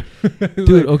what?" Dude,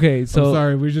 like, okay, so I'm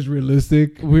sorry, we're just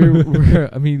realistic. We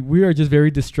are just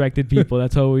very distracted people.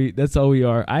 That's all we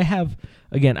are.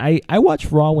 I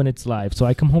watch Raw when it's live. So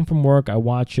I come home from work, I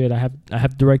watch it. I have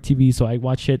DirecTV, so I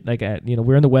watch it like at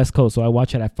we're in the West Coast, so I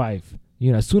watch it at 5.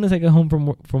 As soon as I get home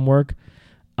from work,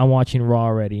 I'm watching Raw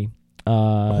already.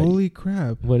 Holy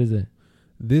crap. What is it?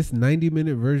 This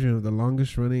 90-minute version of the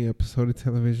longest running episode of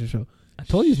television show. I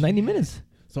told you it's 90 minutes.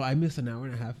 So I missed an hour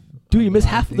and a half. Dude, you missed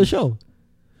half of the show.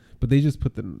 But they just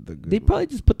put the good They probably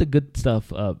just put the good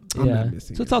stuff up. I'm not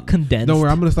missing so it's all condensed. Don't worry,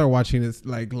 I'm going to start watching this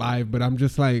like live, but I'm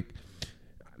just like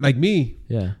me.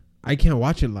 Yeah. I can't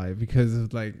watch it live because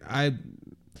it's like I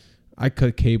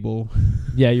cut cable.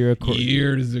 Yeah, you're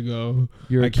years ago.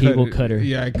 You're a cable cutter.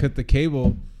 Yeah, I cut the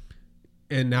cable.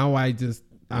 And now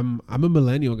I'm a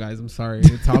millennial, guys. I'm sorry.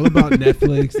 It's all about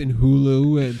Netflix and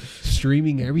Hulu and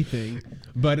streaming everything.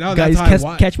 But no, guys, that's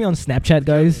how catch me on Snapchat,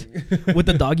 guys, with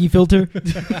the doggy filter.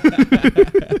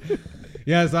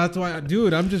 Yeah, so that's why,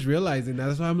 dude. I'm just realizing that.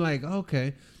 That's why I'm like,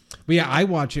 okay. But yeah, I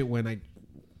watch it when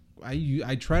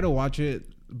I try to watch it.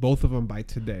 Both of them by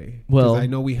today. Well, I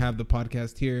know we have the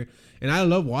podcast here, and I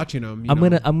love watching them. I'm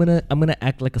gonna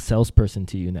act like a salesperson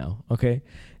to you now. Okay,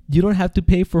 you don't have to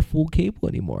pay for full cable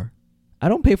anymore. I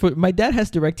don't pay for. My dad has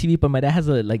DirecTV, but my dad has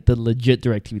the legit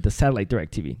DirecTV, the satellite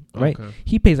DirecTV, right? Okay.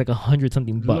 He pays like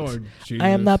 $100-something bucks. I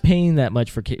am not paying that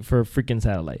much for freaking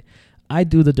satellite. I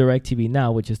do the DirecTV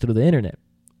now, which is through the internet.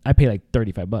 I pay like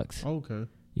 $35. Okay.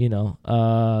 You know,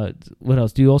 what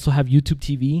else? Do you also have YouTube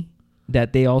TV?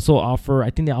 That they also offer. I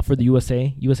think they offer the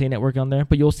USA network on there,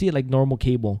 but you'll see it like normal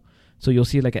cable. So you'll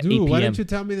see it like at 8 p.m. Why didn't you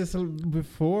tell me this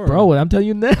before? Bro, I'm telling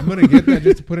you now. I'm going to get that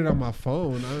just to put it on my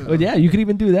phone. Well, yeah, you could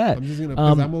even do that. I'm just going to,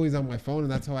 because I'm always on my phone,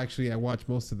 and that's how actually I watch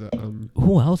most of the...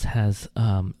 Who else has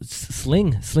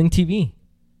Sling TV?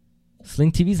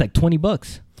 Sling TV is like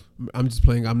 $20. I'm just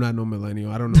playing. I'm not no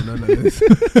millennial. I don't know none of this.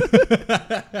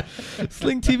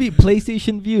 Sling TV,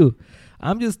 PlayStation View.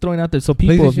 I'm just throwing out there so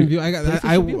people. PlayStation View.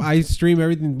 I stream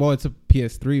everything. Well, it's a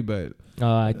PS3, but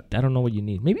I don't know what you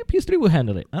need. Maybe a PS3 will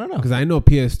handle it. I don't know. Because I know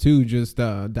PS2 just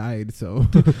died, so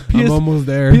I'm almost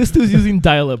there. PS2 is using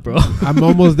dial-up, bro. I'm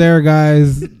almost there,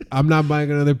 guys. I'm not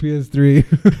buying another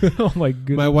PS3. Oh my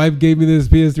goodness. My wife gave me this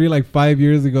PS3 like 5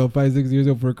 years ago, 5-6 years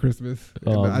ago for Christmas.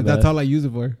 That's all I use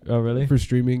it for. Oh really? For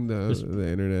streaming the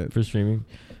internet. For streaming.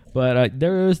 But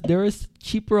there is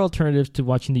cheaper alternatives to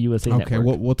watching the USA Network. Okay,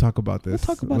 we'll talk about this.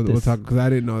 We'll talk because I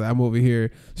didn't know that. I'm over here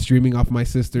streaming off my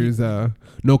sister's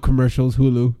no commercials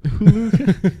Hulu.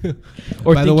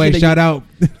 Or by the way, shout out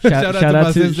to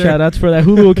my sister. Shout outs for that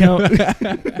Hulu account.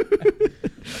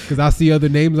 Because I see other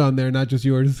names on there, not just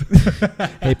yours.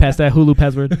 Hey, pass that Hulu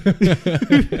password.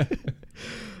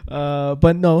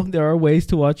 But no, there are ways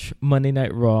to watch Monday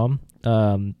Night Raw.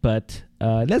 But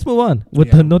let's move on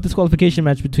with the no disqualification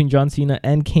match between John Cena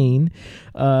and Kane.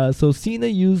 So Cena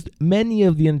used many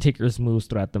of the Undertaker's moves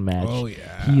throughout the match. Oh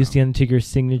yeah, he used the Undertaker's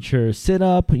signature sit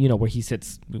up, where he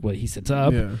sits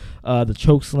up. Yeah. The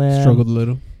choke slam. Struggled a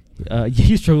little.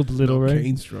 He struggled a little, right?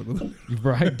 Kane struggled.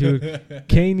 Right, dude.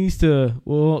 Kane needs to.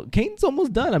 Well, Kane's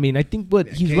almost done. I mean, I think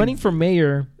he's running for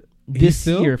mayor this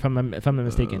year, if I'm not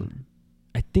mistaken.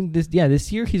 I think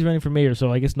this year he's running for mayor.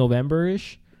 So I guess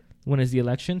November-ish. When is the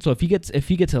election? So if he gets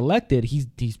elected,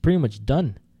 he's pretty much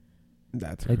done.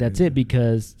 That's it,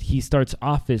 because he starts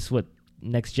office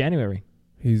next January.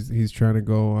 He's trying to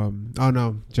go. Oh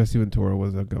no, Jesse Ventura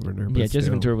was a governor. Yeah, Jesse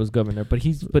Ventura was governor, but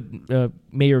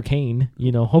Mayor Kane.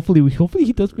 Hopefully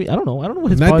he does. I don't know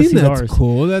what his policies are. That's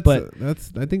cool.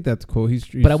 I think that's cool.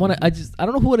 But I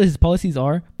don't know what his policies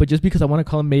are. But just because I want to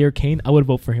call him Mayor Kane, I would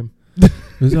vote for him.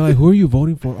 It's like, who are you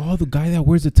voting for? Oh, the guy that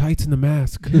wears the tights and the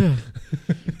mask. Yeah,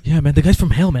 yeah, man. The guy's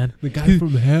from hell, man. The guy's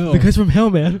from hell. The guy's from hell,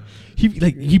 man.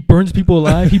 He burns people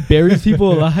alive. He buries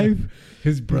people alive.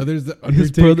 His brother's the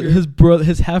Undertaker.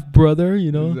 His half brother.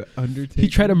 The Undertaker. He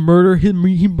tried to murder him.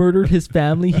 He murdered his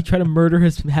family. He tried to murder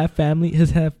his half family,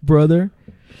 his half brother.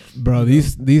 Bro,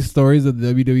 these stories of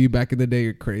the WWE back in the day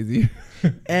are crazy.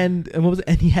 And what was it?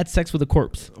 And he had sex with a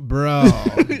corpse, bro.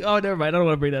 Oh, never mind. I don't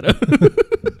want to bring that up.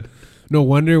 No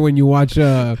wonder when you watch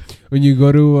when you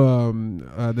go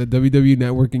to the WWE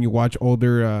Network and you watch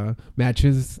older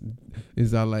matches,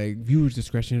 is like viewers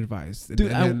discretion advised.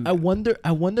 Dude, I wonder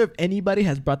if anybody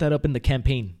has brought that up in the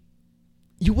campaign.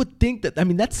 You would think that. I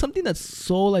mean, that's something that's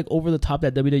so like over the top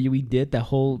that WWE did, that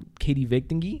whole Katie Vick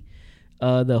thingy.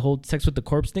 The whole sex with the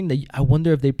corpse thing, that I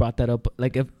wonder if they brought that up,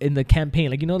 like if in the campaign,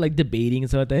 like, like debating and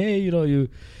stuff like that. Hey,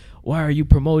 why are you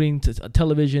promoting a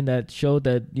television that showed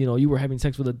that, you were having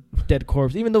sex with a dead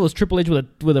corpse, even though it was Triple H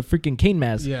with a freaking Kane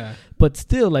mask. Yeah. But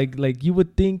still, like you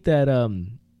would think that,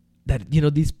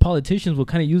 these politicians will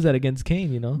kind of use that against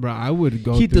Kane, Bro, I would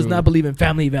go. He does not believe in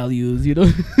family values, You know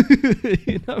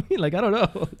what I mean? Like, I don't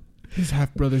know. His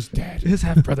half brother's dead. His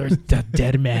half brother's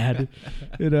dead mad.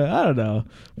 I don't know,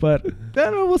 but I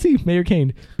don't know. We'll see. Mayor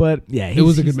Kane, but yeah, it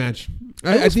was a good match.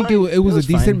 I think it was a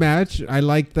decent match. I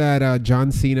like that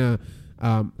John Cena.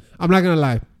 I'm not gonna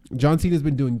lie, John Cena's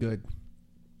been doing good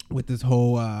with this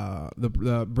whole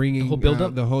the bringing the whole build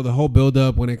up. The whole build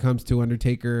up when it comes to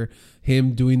Undertaker,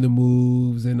 him doing the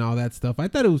moves and all that stuff. I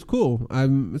thought it was cool.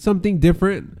 Something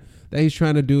different that he's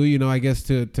trying to do, I guess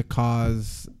to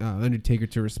cause Undertaker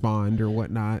to respond or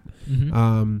whatnot.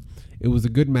 Mm-hmm. It was a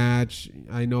good match.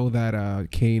 I know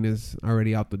that Kane is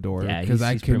already out the door because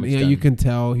you can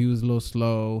tell he was a little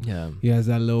slow. Yeah, he has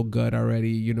that little gut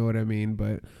already. You know what I mean?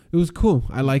 But it was cool.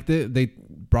 I liked it. They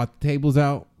brought the tables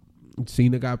out.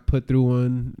 Cena got put through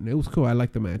one. It was cool. I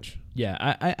liked the match.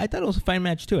 Yeah, I thought it was a fine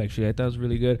match too. Actually, I thought it was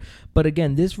really good. But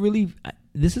again, this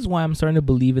is why I'm starting to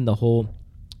believe in the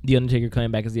Undertaker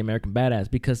coming back as the American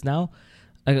Badass, because now,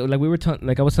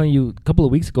 like I was telling you a couple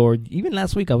of weeks ago, or even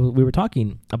last week, we were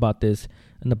talking about this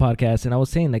in the podcast, and I was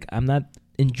saying like I'm not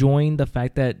enjoying the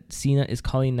fact that Cena is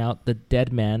calling out the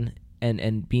dead man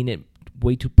and being it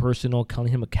way too personal,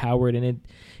 calling him a coward, and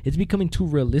it's becoming too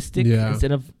realistic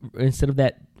instead of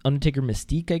that Undertaker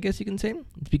mystique, I guess you can say.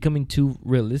 It's becoming too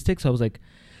realistic. So I was like,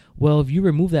 well, if you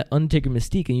remove that Undertaker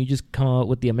mystique and you just come out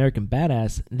with the American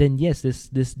Badass, then yes,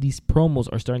 these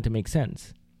promos are starting to make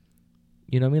sense.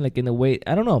 You know what I mean? Like in a way,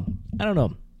 I don't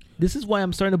know. This is why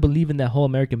I'm starting to believe in that whole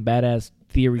American Badass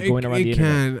theory going around the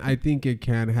internet. I think it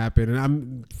can happen, and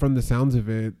I'm from the sounds of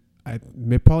it,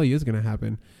 it probably is gonna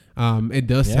happen. It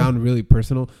does sound really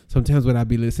personal. Sometimes when I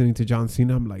be listening to John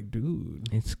Cena, I'm like, dude,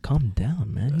 it's calm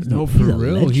down, man. For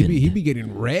real. He be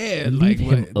getting red.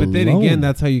 But then again,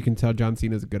 that's how you can tell John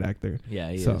Cena's a good actor. Yeah,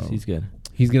 he is. He's good.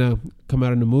 He's gonna come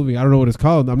out in the movie. I don't know what it's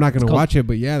called. I'm not gonna watch it,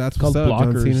 but yeah, that's what's up,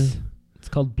 John Cena. It's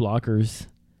called Blockers.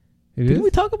 Didn't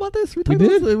we talk about this? We talked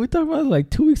about it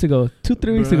like 3 weeks ago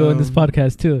in this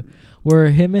podcast too, where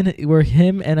him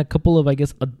and a couple of, I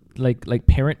guess, like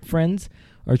parent friends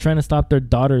are trying to stop their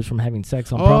daughters from having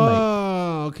sex on prom night.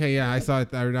 Oh, okay, yeah, I saw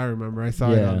it. I remember. I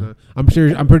saw it on the.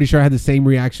 I'm pretty sure I had the same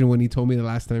reaction when he told me the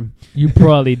last time. You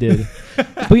probably did,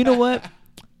 but you know what?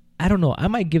 I don't know. I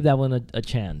might give that one a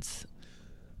chance.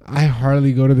 I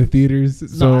hardly go to the theaters,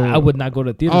 so I would not go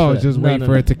to theaters. Oh, just wait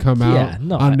for it to come out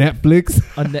on Netflix,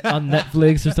 on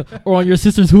Netflix or something, or on your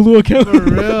sister's Hulu account. For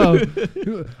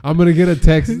real, I'm gonna get a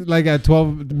text like at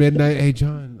 12 midnight. Hey,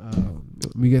 John,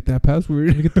 let me get that password.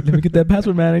 Let me get that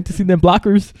password, man. I need to see them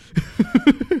blockers.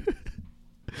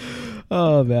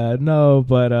 Oh man, no,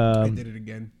 but I did it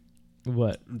again.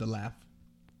 What? The laugh.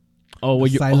 Oh, well,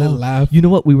 silent laugh. You know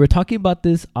what? We were talking about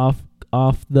this off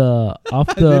the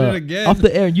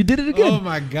air. You did it again. Oh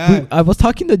my god! I was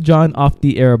talking to John off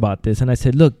the air about this, and I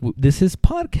said, "Look, this is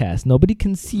podcast. Nobody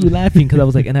can see you laughing," because I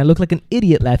was like, and I look like an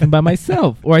idiot laughing by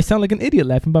myself, or I sound like an idiot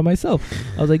laughing by myself.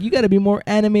 I was like, you got to be more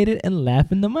animated and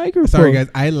laugh in the microphone. Sorry, guys.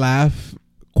 I laugh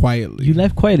quietly. You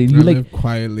laugh quietly. You laugh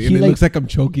quietly, and it looks like I'm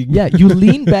choking. Yeah, you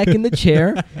lean back in the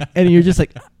chair, and you're just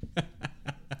like,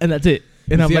 and that's it.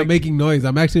 And I'm making noise.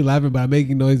 I'm actually laughing, but I'm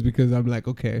making noise because I'm like,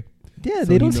 okay. Yeah, so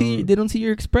they don't see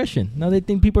your expression. Now they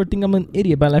think people think I'm an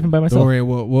idiot by laughing by myself. Don't worry,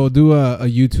 we'll do a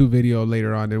YouTube video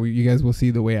later on, and you guys will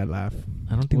see the way I laugh.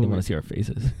 I don't think they want to see our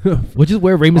faces. We'll just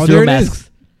wear Rey Mysterio masks.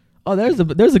 Oh,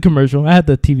 there's a commercial. I had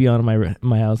the TV on in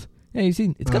my house. Yeah, you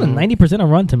see, it's got a 90% on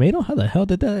Rotten Tomato. How the hell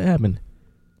did that happen?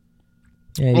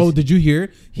 Yeah, did you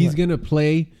hear? He's gonna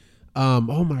play.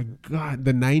 Oh my god,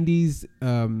 the 90s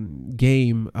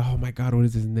game. Oh my god, what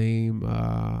is his name?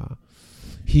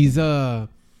 He's oh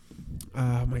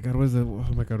my god, what is it? Oh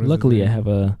my god. Luckily, I have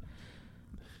a.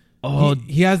 Oh,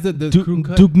 he has the Duke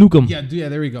Nukem. Yeah,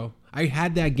 there we go. I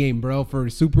had that game, bro, for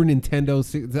Super Nintendo,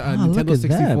 Nintendo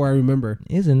 64. I remember.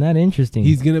 Isn't that interesting?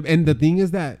 He's gonna, and the thing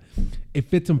is that it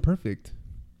fits him perfect.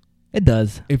 It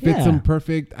does. It fits him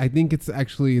perfect. I think it's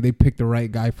actually they picked the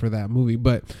right guy for that movie,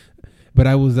 but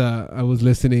I was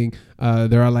listening.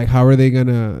 They're like, how are they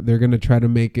they're gonna try to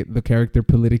make it the character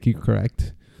politically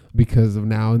correct because of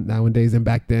nowadays, and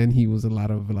back then he was a lot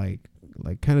of like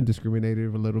kind of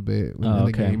discriminated a little bit in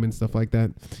the game and stuff like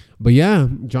that. But yeah,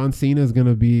 John Cena is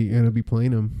gonna be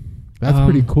playing him. That's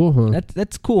pretty cool, huh?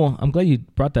 That's cool. I'm glad you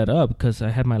brought that up because I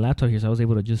had my laptop here, so I was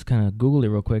able to just kind of Google it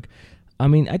real quick. I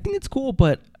mean, I think it's cool,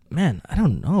 but man, I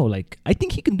don't know. Like, I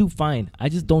think he can do fine. I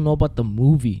just don't know about the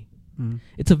movie.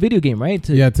 It's a video game, right?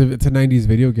 It's a 90s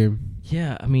video game.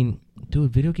 Yeah, I mean,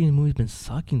 dude, video game movies been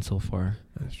sucking so far.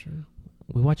 That's true.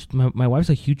 We watched. My wife's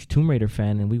a huge Tomb Raider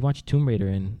fan, and we watched Tomb Raider,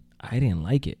 and I didn't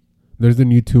like it. There's the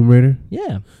new Tomb Raider.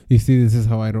 Yeah. You see, this is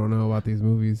how I don't know about these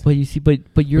movies. But you see,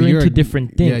 but you're into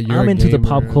different things. Yeah, I'm into the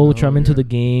pop culture. I'm into the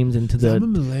games. I'm a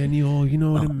millennial. You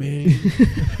know what I mean?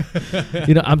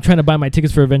 You know, I'm trying to buy my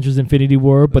tickets for Avengers: Infinity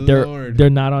War, but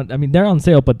they're not on. I mean, they're on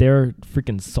sale, but they're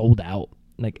freaking sold out.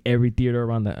 Like every theater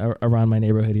around my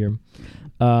neighborhood here.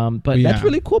 But that's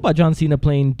really cool about John Cena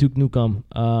playing Duke Nukem.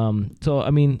 So I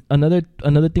mean, another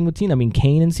thing with Cena. I mean,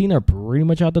 Kane and Cena are pretty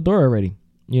much out the door already.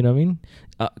 You know what I mean?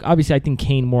 Obviously, I think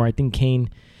Kane more. I think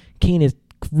Kane is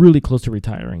really close to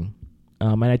retiring.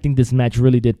 And I think this match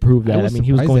really did prove that. I mean,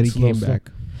 he was going that he came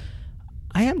back.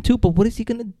 I am too, but what is he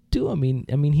gonna do? I mean,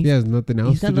 he has nothing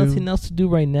else. He's got nothing else to do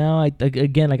right now.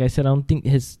 Again, like I said, I don't think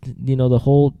the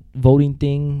whole voting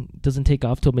thing doesn't take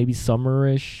off till maybe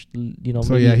summerish.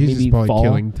 So he's just probably fall.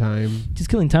 Killing time. Just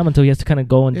killing time until he has to kind of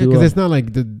go and do. Because it's not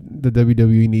like the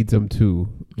WWE needs him to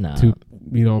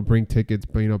bring tickets,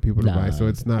 but people to buy. So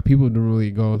it's not, people don't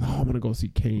really go, oh, I'm gonna go see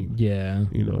Kane. Yeah,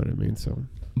 you know what I mean. So,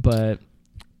 but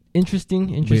interesting.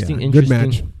 Good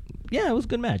match. Yeah, it was a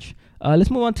good match. Let's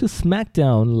move on to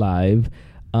SmackDown Live.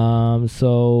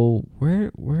 So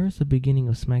where's the beginning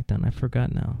of SmackDown? I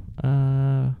forgot now.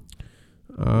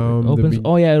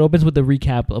 It opens with the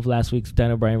recap of last week's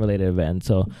Daniel Bryan related event.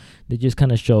 So they just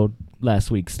kind of showed last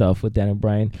week's stuff with Daniel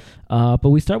Bryan. But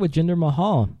we start with Jinder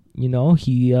Mahal. He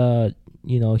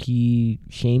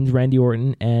shames Randy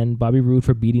Orton and Bobby Roode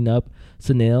for beating up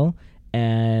Sunil,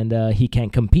 and he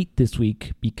can't compete this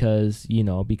week because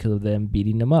of them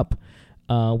beating him up,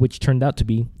 which turned out to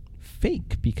be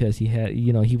fake because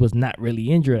he was not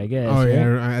really injured, I guess. Oh yeah,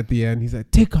 right? At the end he's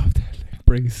like, take off that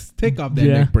brace. Take off that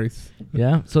neck brace.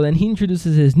 Yeah. So then he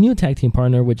introduces his new tag team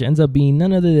partner, which ends up being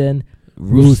none other than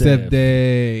Rusev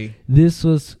Day. This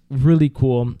was really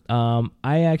cool.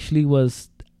 I actually was.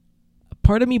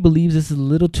 Part of me believes this is a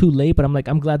little too late, but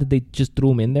I'm glad that they just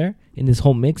threw him in there in this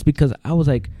whole mix, because I was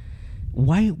like,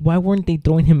 why weren't they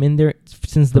throwing him in there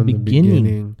since the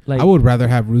beginning? Like, I would rather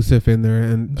have Rusev in there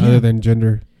other than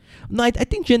Jinder. No, I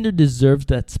think Jinder deserves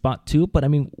that spot too, but I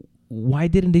mean, why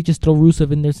didn't they just throw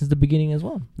Rusev in there since the beginning as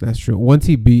well? That's true. Once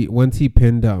he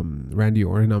pinned Randy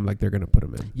Orton, I'm like, they're gonna put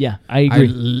him in. Yeah, I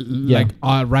agree.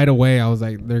 Right away, I was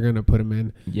like, they're gonna put him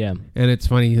in. Yeah, and it's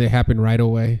funny, they happened right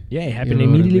away. Yeah, it happened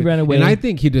immediately right away. And I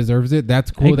think he deserves it. That's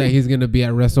cool that he's gonna be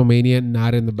at WrestleMania,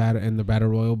 not in the battle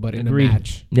royal, but in a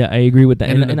match. Yeah, I agree with that.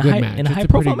 And in a good match. In a high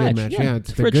profile match. Yeah,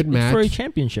 it's a good match. It's for a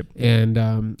championship. And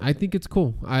I think it's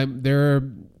cool.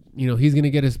 He's gonna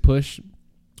get his push.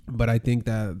 But I think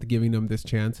that giving him this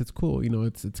chance, it's cool.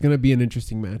 It's going to be an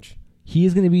interesting match. He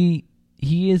is going to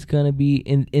be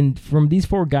in from these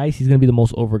four guys, he's going to be the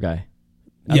most over guy.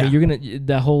 I mean, you're going to,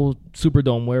 that whole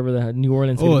Superdome, wherever the New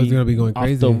Orleans, it's going to be going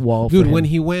crazy. Off the wall. Dude, when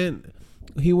he went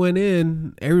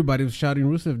in, everybody was shouting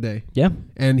Rusev Day. Yeah.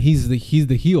 And he's the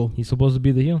heel. He's supposed to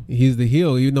be the heel. He's the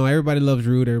heel. Everybody loves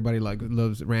Rude. Everybody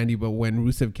loves Randy. But when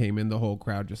Rusev came in, the whole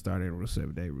crowd just started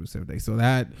Rusev Day, Rusev Day. So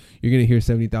that, you're going to hear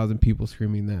 70,000 people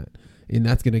screaming that. And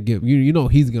that's going to give,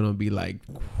 he's going to be like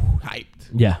hyped.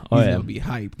 Yeah. He's going to be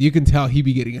hyped. You can tell he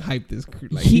be getting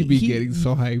hyped. He'd be getting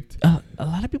so hyped. A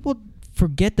lot of people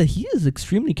forget that he is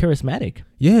extremely charismatic.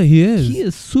 Yeah, he is. He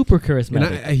is super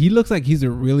charismatic. And he looks like he's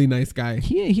a really nice guy.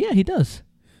 He does.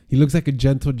 He looks like a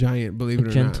gentle giant, believe it or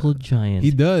not. Gentle giant.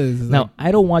 He does. Now,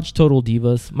 I don't watch Total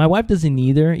Divas. My wife doesn't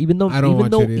either, even though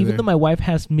my wife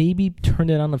has maybe turned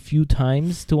it on a few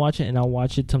times to watch it, and I'll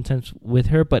watch it sometimes with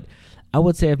her, but I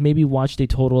would say I've maybe watched a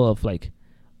total of like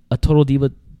a Total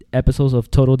Diva episodes of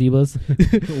Total Divas.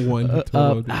 One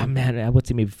Total Diva. Man, I would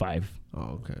say maybe 5.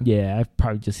 Oh, okay. Yeah, I've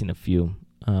probably just seen a few.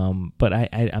 But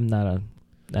I'm not a.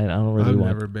 I don't really. I've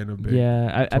never been a big.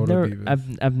 Yeah, I've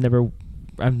never.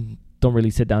 I don't really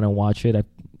sit down and watch it.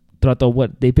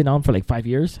 Throughout they've been on for like 5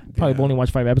 years. Probably only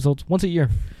watched 5 episodes once a year.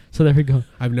 So there we go.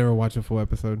 I've never watched a full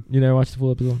episode. You never watched a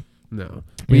full episode? No.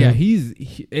 But yeah, he's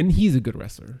a good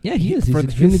wrestler. Yeah, he is. For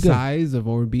his good. Size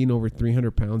of being over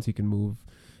 300 pounds, he can move,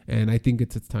 and I think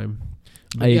it's time.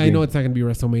 I know it's not going to be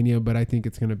WrestleMania, but I think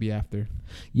it's going to be after.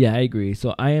 Yeah, I agree.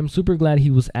 So I am super glad he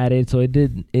was added. So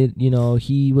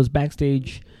he was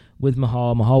backstage with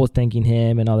Mahal. Mahal was thanking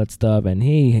him and all that stuff. And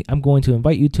hey, I'm going to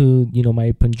invite you to,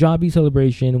 my Punjabi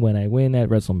celebration when I win at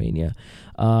WrestleMania.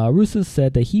 Rusev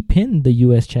said that he pinned the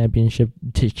U.S. champion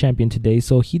today,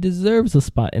 so he deserves a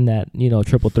spot in that,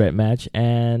 triple threat match.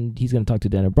 And he's going to talk to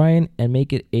Daniel Bryan and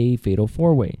make it a fatal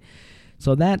 4-way.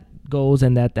 So that goes,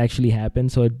 and that actually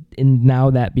happened. So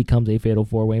now that becomes a fatal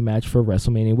 4-way match for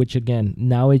WrestleMania, which again,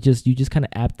 now you just kind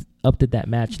of upped that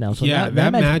match now. So yeah,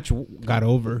 that match got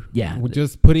over. Yeah, with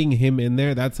just putting him in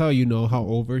there, that's how you know how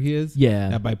over he is. Yeah,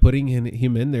 that by putting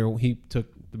him in there, he took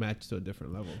the match to a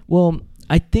different level. Well,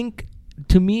 I think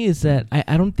to me is that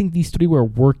I don't think these three were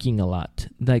working a lot.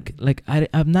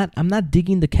 I'm not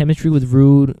digging the chemistry with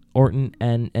Rude, Orton,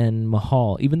 and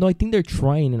Mahal. Even though I think they're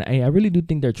trying, and I really do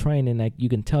think they're trying, and you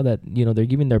can tell that they're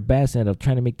giving their best and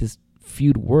trying to make this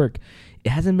feud work. It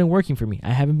hasn't been working for me.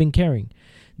 I haven't been caring.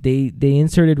 They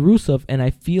inserted Rusev, and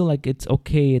I feel like it's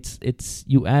okay. It's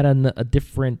you add a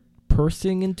different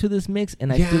person into this mix,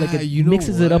 and I feel like it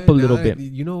mixes it up a little bit.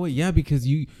 You know what? Yeah, because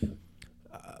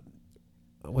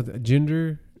with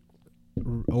Jinder,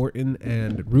 Orton,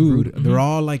 and Rude, mm-hmm. They're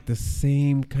all like the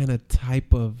same kind of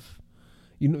type of,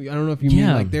 I don't know if you mean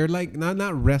like they're like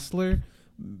not wrestler,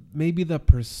 maybe the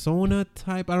persona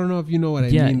type. I don't know if you know what I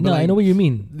mean. Yeah, no, I know what you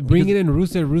mean. Bringing in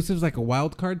Rusev's like a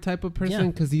wild card type of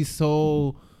person because he's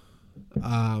so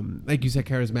like you said,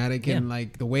 charismatic and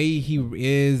like the way he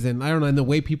is, and I don't know, and the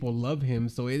way people love him.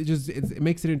 So it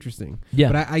makes it interesting.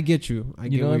 Yeah, but I get you. I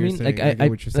get what you're saying. Like I get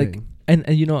what you're saying. And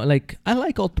you know, like I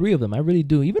like all three of them. I really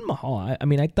do. Even Mahal. I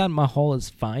mean, I thought Mahal is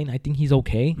fine. I think he's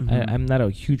okay. Mm-hmm. I'm not a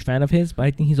huge fan of his, but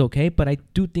I think he's okay. But I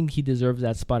do think he deserves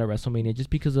that spot at WrestleMania just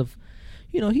because of,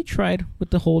 you know, he tried with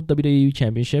the whole WWE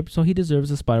Championship, so he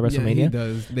deserves a spot at WrestleMania. Yeah, he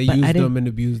does. They used him and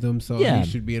abused him, so he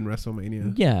should be in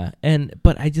WrestleMania. Yeah,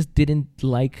 but I just didn't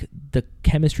like the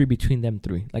chemistry between them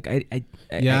three. Like I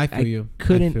feel you.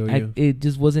 Couldn't. It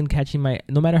just wasn't catching my.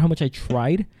 No matter how much I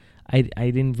tried, I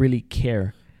didn't really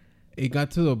care. It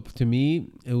got to me,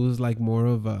 it was like more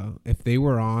of a, if they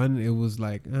were on, it was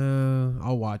like,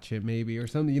 I'll watch it maybe or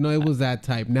something. You know, it was that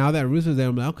type. Now that Russo's there,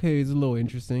 I'm like, okay, it's a little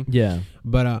interesting. Yeah,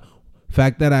 but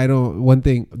fact that I don't, one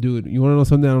thing, dude, you want to know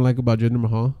something I don't like about Jinder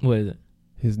Mahal? What is it?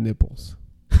 His nipples.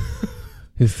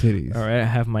 His titties. All right, I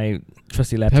have my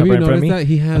trusty laptop right in front of me. That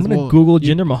he has, I'm going to Google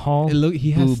Jinder Mahal.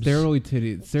 He has steroid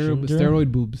titties.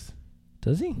 Steroid boobs.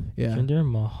 Does he? Yeah. Jinder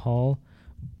Mahal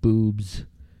boobs.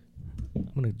 I'm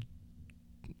going to.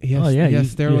 He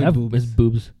has steroid boobs. His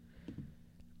boobs.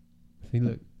 See,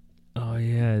 look. Oh,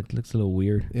 yeah, it looks a little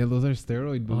weird. Yeah, those are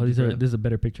steroid boobs. Oh, this is a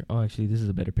better picture. Oh, actually, this is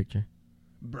a better picture.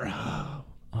 Bro.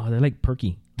 Oh, they're like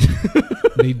perky.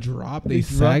 They drop. They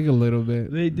sag a little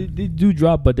bit. They do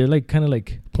drop, but they're like kind of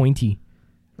like pointy.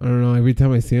 I don't know. Every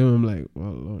time I see them, I'm like, oh,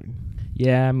 Lord.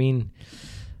 Yeah, I mean,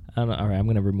 I don't know. All right, I'm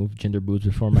going to remove Jinder boobs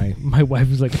before my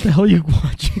wife is like, what the hell are you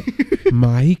watching?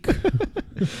 Mike?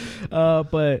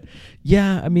 But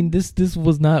yeah, I mean, this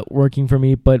was not working for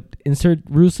me, but insert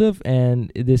Rusev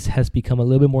and this has become a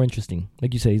little bit more interesting.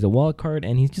 Like you said, he's a wild card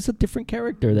and he's just a different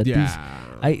character. Like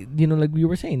we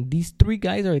were saying, these three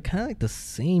guys are kind of like the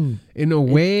same. In a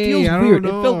way, I don't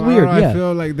know. It felt weird. I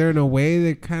feel like they're in a way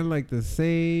they're kind of like the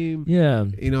same. Yeah.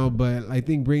 You know, but I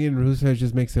think bringing Rusev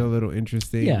just makes it a little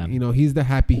interesting. Yeah. You know, he's the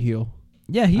happy heel.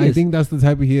 Yeah, he is. I think that's the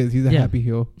type of he is. He's a happy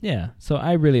heel. Yeah, so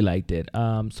I really liked it.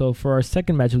 So for our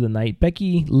second match of the night,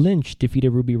 Becky Lynch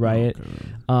defeated Ruby Riott.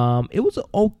 Okay. It was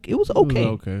okay.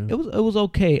 It was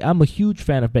okay. I'm a huge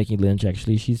fan of Becky Lynch.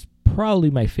 Actually, she's probably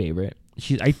my favorite.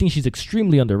 I think she's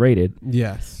extremely underrated.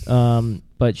 Yes.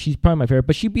 But she's probably my favorite.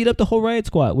 But she beat up the whole Riott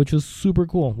Squad, which was super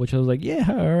cool. Which I was like, yeah,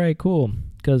 all right, cool.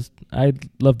 Because I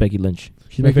love Becky Lynch.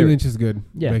 Becky Lynch is good.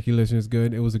 Yeah. Becky Lynch is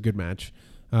good. It was a good match.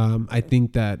 I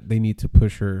think that they need to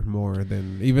push her more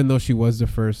than, even though she was the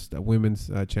first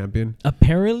women's champion.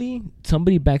 Apparently,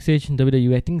 somebody backstage in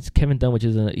WWE, I think it's Kevin Dunn, which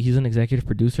is he's an executive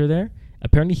producer there.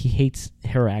 Apparently, he hates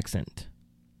her accent.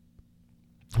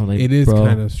 Like, it is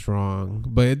kind of strong,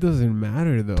 but it doesn't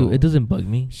matter though. Dude, it doesn't bug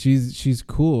me. She's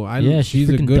cool. She's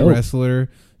a good dope. wrestler.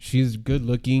 She's good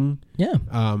looking. Yeah.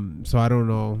 So I don't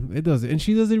know. It doesn't, and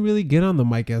she doesn't really get on the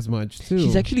mic as much too.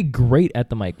 She's actually great at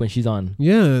the mic when she's on.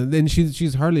 Yeah, and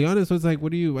she's hardly on it. So it's like,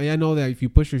 what do you? I know that if you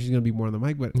push her, she's gonna be more on the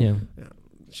mic, but yeah.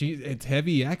 It's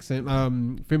heavy accent.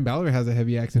 Finn Balor has a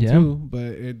heavy accent too, but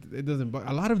it doesn't.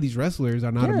 A lot of these wrestlers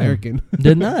are not American.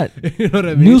 They're not. You know what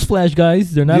I mean? Newsflash,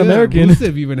 guys, they're not American.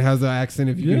 Rusev even has an accent.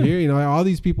 If you can hear, you know, all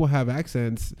these people have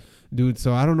accents, dude.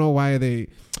 So I don't know why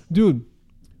dude.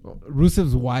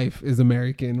 Rusev's wife is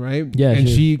American, right? Yeah, and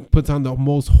she puts on the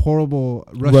most horrible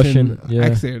Russian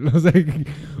accent. I was like,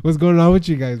 "What's going on with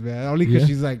you guys, man?" Only because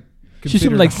she's like. She's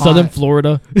from like hot. Southern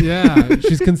Florida. Yeah,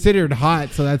 she's considered hot,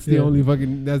 so that's the only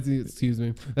that's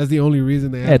the only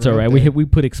reason they have It's all right. We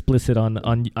put explicit on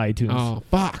iTunes. Oh,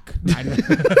 fuck.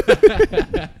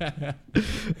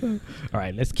 All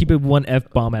right, let's keep it one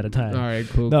F-bomb at a time. All right,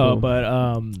 cool. No,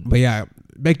 cool. But yeah,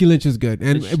 Becky Lynch is good.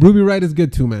 And Ruby Riott is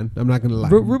good too, man. I'm not going to lie.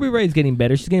 Ruby Riott is getting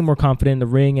better. She's getting more confident in the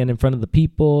ring and in front of the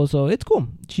people, so it's cool.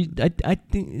 I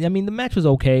think the match was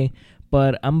okay.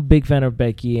 But I'm a big fan of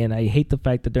Becky, and I hate the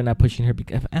fact that they're not pushing her.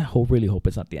 Because I really hope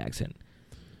it's not the accent,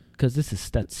 because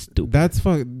that's stupid. That's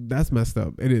messed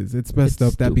up. It is. It's messed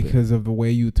up. That because of the way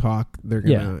you talk, they're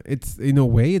gonna. Yeah. It's in a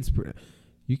way.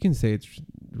 You can say it's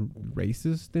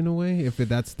racist in a way if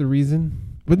that's the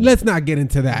reason. But let's not get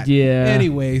into that. Yeah.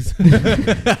 Anyways, we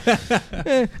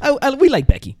like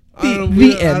Becky.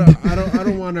 The end. I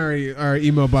don't want our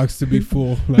email box to be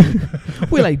full.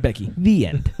 We like Becky. The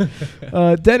end.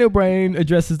 Daniel Bryan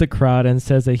addresses the crowd and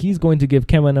says that he's going to give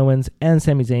Kevin Owens and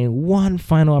Sami Zayn one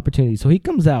final opportunity. So he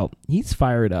comes out. He's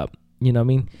fired up. You know what I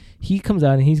mean? He comes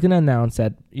out and he's going to announce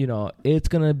that, you know, it's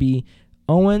going to be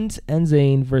Owens and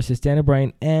Zayn versus Daniel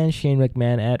Bryan and Shane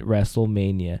McMahon at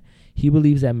WrestleMania. He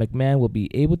believes that McMahon will be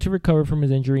able to recover from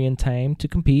his injury in time to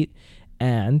compete.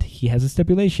 And he has a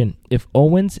stipulation. If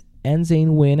Owens and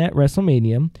Zayn win at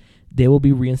WrestleMania, they will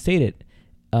be reinstated.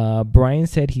 Brian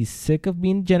said he's sick of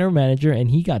being general manager,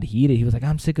 and he got heated. He was like,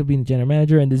 I'm sick of being general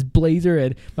manager, and this blazer.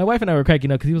 And my wife and I were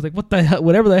cracking up because he was like, what the hell,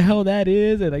 whatever the hell that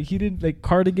is. And like, he didn't like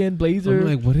cardigan, blazer.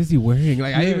 I'm like, what is he wearing?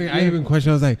 Like, I even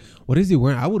questioned. I was like, what is he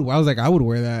wearing? I was like, I would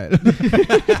wear that.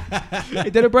 Hey,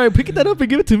 then Brian, pick that up and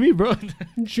give it to me, bro.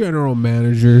 General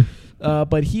manager.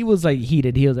 But he was like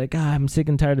heated. He was like, I'm sick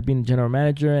and tired of being a general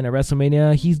manager. And at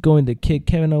WrestleMania, he's going to kick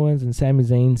Kevin Owens and Sami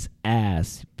Zayn's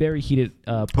ass. Very heated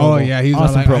promo. Oh yeah, he's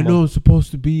awesome, like, promo. I know I'm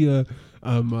supposed to be a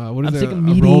a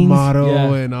role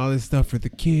model and all this stuff for the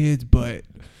kids, but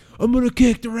I'm gonna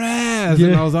kick their ass. Yeah.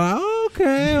 And I was like,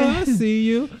 okay, well, I see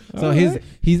you. So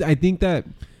he's I think that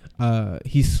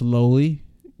he's slowly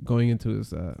going into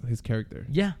his character.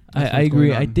 Yeah, I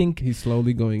agree. I think he's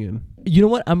slowly going in. You know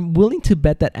what? I'm willing to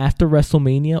bet that after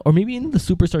WrestleMania, or maybe in the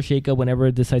Superstar Shakeup, whenever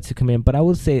it decides to come in, but I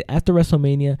would say after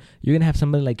WrestleMania, you're gonna have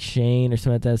somebody like Shane or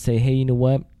something like that say, "Hey, you know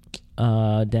what,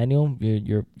 Daniel,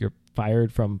 you're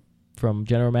fired from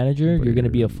general manager. You're gonna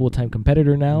be a full-time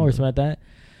competitor now, or something like that,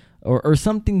 or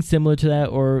something similar to that."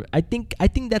 Or I think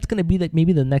that's gonna be like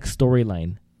maybe the next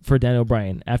storyline for Daniel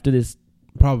Bryan after this.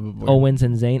 Probably Owens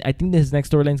and Zayn. I think this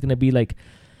next storyline is gonna be like,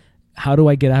 how do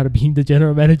I get out of being the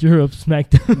general manager of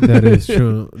SmackDown? That is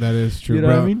true. You know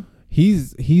what I mean?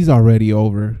 He's already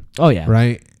over. Oh yeah,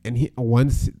 right. And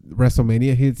once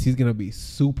WrestleMania hits, he's gonna be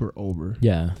super over.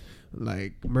 Yeah,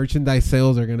 like merchandise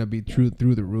sales are gonna be through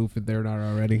the roof if they're not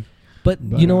already. But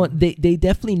you know what? They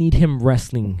definitely need him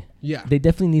wrestling. Yeah, they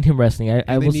definitely need him wrestling.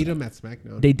 They need him at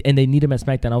SmackDown. They need him at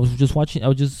SmackDown. I was just watching. I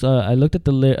looked at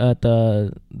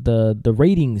the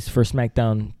ratings for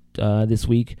SmackDown this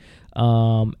week,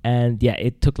 and yeah,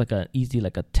 it took like a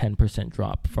 10%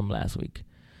 drop from last week.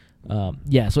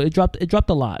 Yeah, so it dropped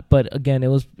a lot. But again,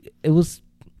 it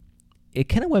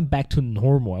kind of went back to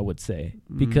normal, I would say,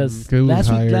 because last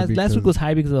week was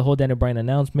high because of the whole Daniel Bryan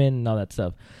announcement and all that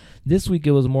stuff. This week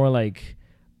it was more like,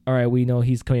 all right, we know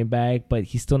he's coming back, but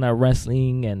he's still not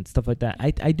wrestling and stuff like that.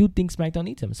 I do think SmackDown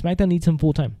needs him. SmackDown needs him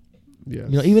full time. Yes.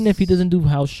 You know, even if he doesn't do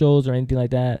house shows or anything like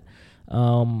that,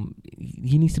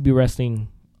 he needs to be wrestling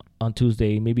on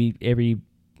Tuesday, maybe every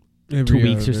 2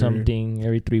 weeks or something,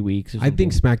 every 3 weeks or something. I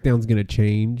think SmackDown's going to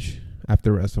change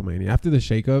after WrestleMania. After the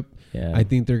shakeup, I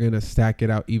think they're going to stack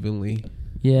it out evenly.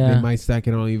 Yeah. They might stack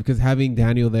it on even because having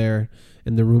Daniel there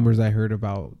and the rumors I heard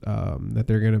about that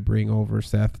they're going to bring over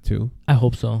Seth too. I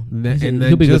hope so. And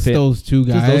then just those two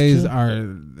guys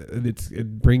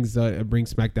it brings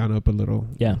SmackDown up a little.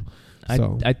 Yeah.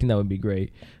 So. I think that would be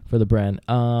great for the brand.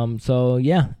 So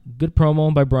yeah, good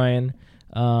promo by Brian.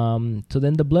 So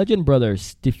then the Bludgeon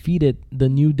Brothers defeated the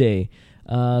New Day.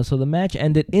 So the match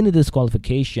ended in a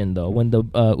disqualification though when the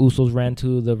Usos ran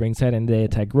to the ringside and they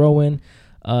attacked Rowan.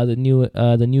 The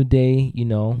New Day,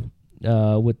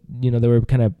 with they were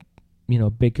kind of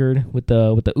bickered with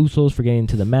the Usos for getting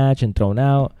into the match and thrown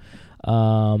out.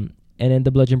 And then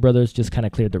the Bludgeon Brothers just kind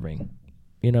of cleared the ring.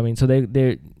 You know what I mean? So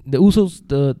the Usos,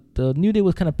 the New Day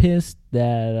was kind of pissed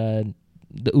that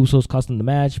the Usos cost them the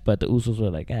match, but the Usos were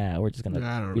like, we're just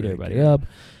gonna beat everybody up,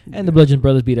 and the Bludgeon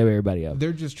Brothers beat everybody up.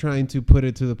 They're just trying to put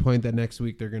it to the point that next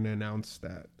week they're gonna announce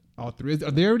that all three.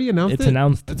 Are they already announced? It's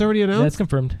announced. It's already announced. That's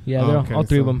confirmed. Yeah, all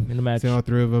three of them in the match. All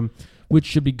three of them, which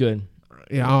should be good.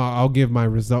 Yeah, I'll give my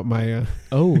result. My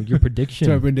your prediction.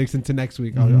 My prediction to next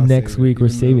week. Next week we're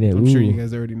saving it. I'm sure you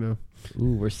guys already know.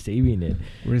 Ooh, we're saving it.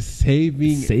 We're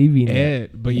saving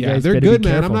it. But yeah, they're good,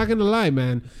 man. I'm not gonna lie,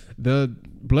 man. The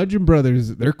Bludgeon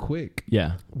Brothers, they're quick.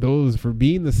 Yeah. Those, for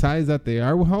being the size that they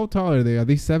are, how tall are they? Are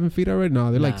they 7 feet already?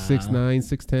 No, they're like 6'9",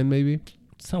 6'10", maybe.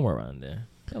 Somewhere around there.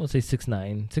 I would say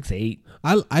 6'9", 6'8".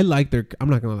 I like their. I'm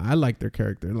not gonna lie. I like their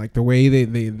character. Like the way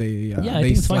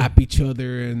they slap each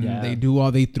other and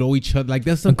they throw each other. Like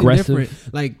that's something different.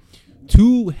 Like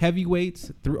two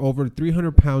heavyweights, over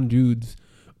 300-pound dudes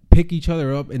pick each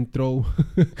other up and throw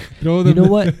them. You know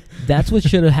what? That's what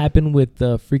should have happened with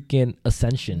the freaking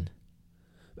Ascension.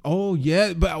 Oh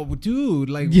yeah, but dude,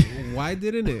 like, why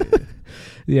didn't it?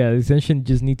 Yeah, the Ascension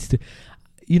just needs to.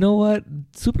 You know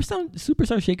what? Superstar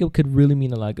Shakeup could really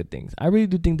mean a lot of good things. I really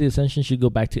do think the Ascension should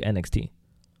go back to NXT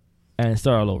and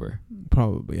start all over.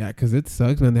 Probably, yeah, because it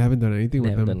sucks, man. They haven't done anything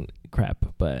with them. Done crap,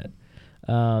 but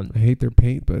I hate their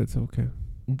paint, but it's okay.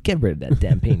 Get rid of that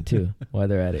damn paint too while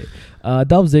they're at it.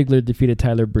 Dolph Ziggler defeated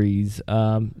Tyler Breeze.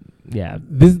 Yeah,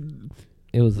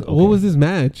 it was. Okay. What was this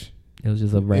match? It was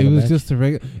just a random. It was match. just a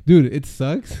regular. Dude, it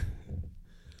sucks.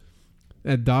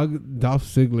 That Dolph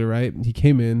Ziggler, right? He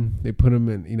came in. They put him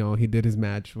in. He did his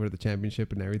match for the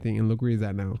championship and everything. And look where he's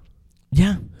at now.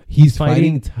 Yeah, he's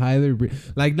fighting Tyler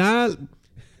Breeze. Like, not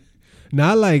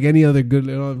Not like any other good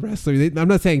wrestler. I'm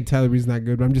not saying Tyler Breeze is not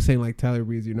good, but I'm just saying like Tyler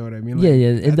Breeze. You know what I mean? Like,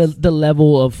 And the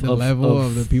level of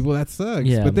the people that sucks.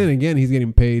 Yeah. But then again, he's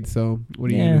getting paid. So what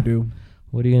are you gonna do?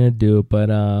 What are you gonna do? But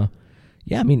I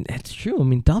mean, it's true. I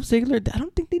mean, Dolph Ziggler. I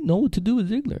don't think they know what to do with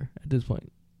Ziggler at this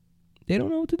point. They don't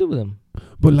know what to do with him.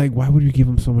 But like, why would you give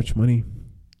him so much money?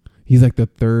 He's like the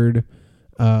third.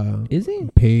 Is he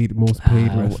most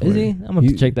paid wrestler? Is he? I'm gonna have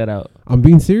to check that out. I'm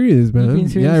being serious, man. Being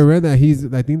serious? Yeah, I read that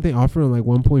I think they offer him like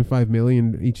 1.5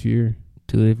 million each year.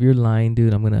 Dude, if you're lying,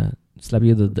 dude, I'm gonna slap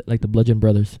you like the Bludgeon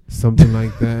Brothers, something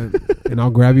like that, and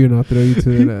I'll grab you and I'll throw you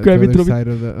to the other side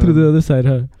of the to the other side,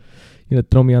 huh? You know,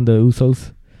 throw me on the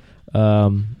Usos.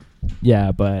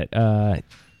 Yeah, but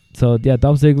so yeah,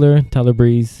 Dolph Ziggler, Tyler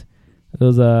Breeze. It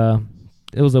was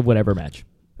a whatever match.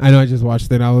 I know. I just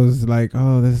watched it. I was like,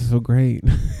 "Oh, this is so great."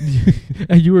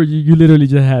 You literally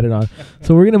just had it on.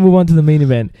 So we're gonna move on to the main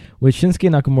event with Shinsuke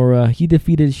Nakamura. He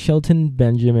defeated Shelton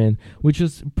Benjamin, which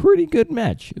was a pretty good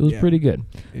match. It was pretty good.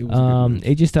 It was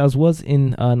AJ Styles was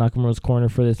in Nakamura's corner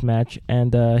for this match,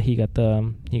 and he got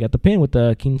the pin with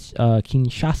the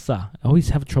Kinshasa. I always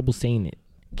have trouble saying it.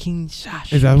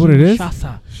 Kinshasa. Is that what it is?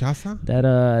 Shasa.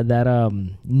 That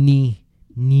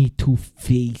knee to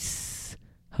face.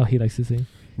 How he likes to say.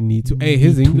 Hey,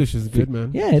 his English is good,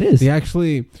 man. Yeah, it is. He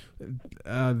actually,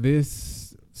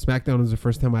 this SmackDown was the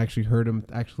first time I actually heard him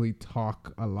actually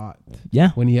talk a lot.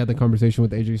 Yeah. When he had the conversation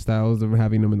with AJ Styles of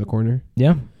having him in the corner.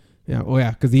 Yeah. Yeah. Oh,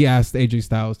 yeah. Because he asked AJ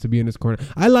Styles to be in his corner.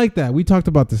 I like that. We talked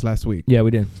about this last week. Yeah,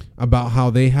 we did. About how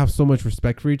they have so much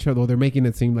respect for each other. They're making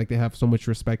it seem like they have so much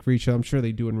respect for each other. I'm sure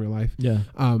they do in real life. Yeah.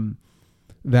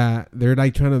 That they're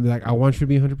like trying to be like, I want you to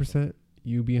be 100%.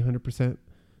 You be 100%.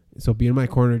 So be in my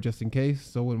corner just in case.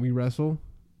 So when we wrestle,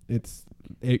 it's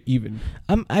even.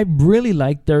 I really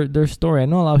like their story. I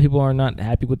know a lot of people are not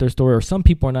happy with their story, or some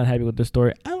people are not happy with their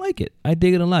story. I like it. I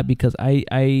dig it a lot because I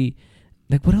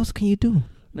like. What else can you do?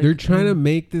 Like, they're trying to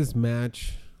make this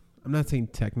match. I'm not saying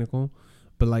technical,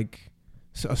 but like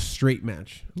a straight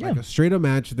match, like a straight up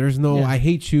match. There's no I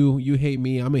hate you, you hate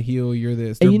me. I'm a heel, you're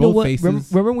this. They're and you know both what?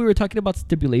 faces. Remember we were talking about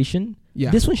stipulation. Yeah,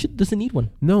 this one doesn't need one.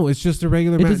 No, it's just a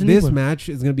regular match. This match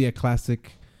is gonna be a classic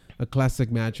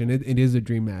match, and it is a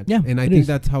dream match. Yeah, and I think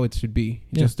that's how it should be.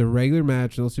 Yeah. Just a regular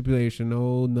match, no stipulation,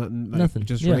 no nothing. Like nothing.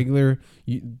 Just regular.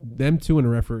 Them two and a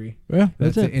referee. Yeah,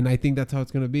 that's it. And I think that's how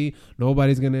it's gonna be.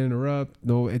 Nobody's gonna interrupt.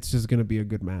 No, it's just gonna be a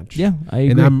good match. Yeah, I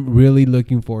agree. And I'm really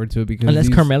looking forward to it because unless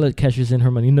Carmella cashes in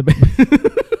her money in the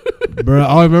bank. Bro,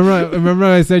 I remember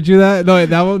I sent you that.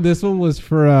 No, this one was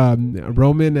for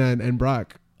Roman and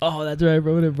Brock. Oh, that's right,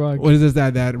 Roman and Brock. What is this?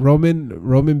 That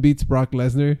Roman beats Brock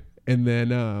Lesnar, and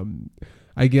then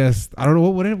I guess I don't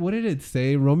know what did it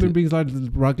say? Roman beats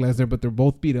Brock Lesnar, but they're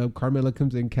both beat up. Carmella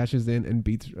comes in, cashes in, and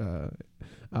beats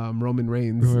Roman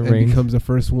Reigns becomes the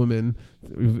first woman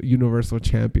Universal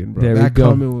Champion. Bro, that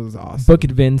comment was awesome. Book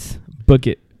it, Vince. Book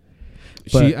it.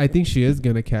 I think she is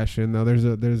gonna cash in now.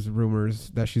 There's rumors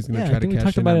that she's gonna try to cash in. We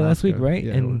talked about it last week, right?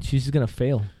 Yeah, and she's just gonna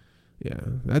fail. Yeah,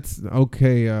 that's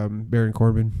okay. Baron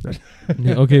Corbin.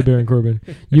 Okay, Baron Corbin.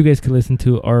 You guys can listen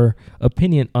to our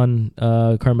opinion on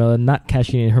Carmella not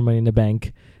cashing in her Money in the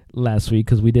Bank last week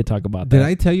because we did talk about that. Did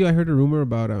I tell you I heard a rumor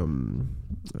about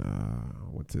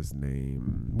what's his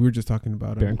name? We were just talking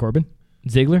about Baron Corbin,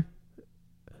 Ziggler,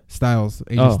 Styles,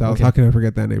 AJ Styles. Okay. How can I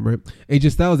forget that name? Right,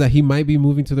 AJ Styles. That he might be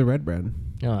moving to the Red Brand.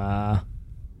 Yeah.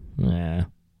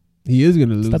 He is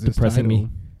gonna lose. Stop depressing me.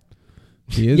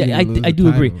 I do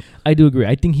agree. I do agree.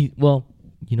 I think he. Well,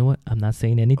 you know what? I'm not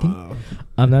saying anything.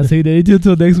 I'm not saying anything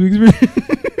until next week's.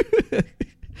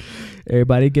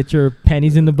 Everybody, get your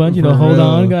panties in the bunch. Hold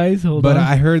on, guys. Hold on. But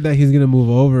I heard that he's gonna move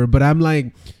over. But I'm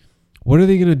like, what are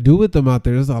they gonna do with them out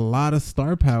there? There's a lot of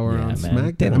star power on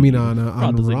SmackDown. I mean, on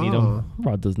Raw.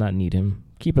 Raw does not need him.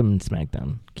 Keep him in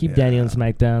SmackDown. Keep Danny on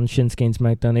SmackDown. Shinsuke in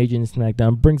SmackDown. AJ in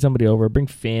SmackDown. Bring somebody over. Bring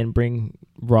Finn. Bring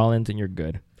Rollins, and you're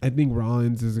good. I think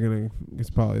Rollins is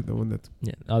probably the one that's...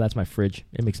 Yeah. Oh, that's my fridge.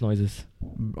 It makes noises.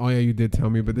 Oh, yeah, you did tell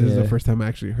me, but this is the first time I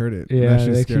actually heard it. Yeah. That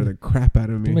shit scared the crap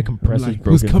out of me. My compressor's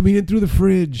broken. Who's coming in through the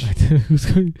fridge?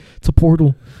 It's a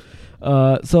portal.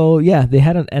 So, yeah, they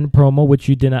had an end promo, which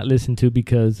you did not listen to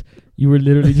because you were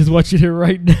literally just watching it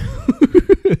right now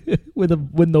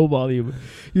with no volume.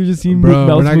 You're just seeing we're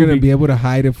not going to be able to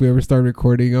hide if we ever start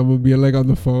recording. I'm going to be like on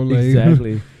the phone. Like,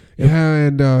 exactly. Yeah,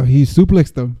 and he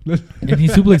suplexed them.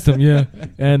 Yeah.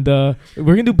 And we're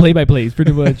going to do play-by-plays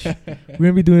pretty much. We're going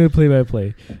to be doing a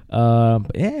play-by-play.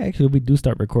 But yeah, actually, we do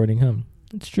start recording, huh?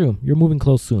 It's true. You're moving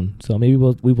close soon. So maybe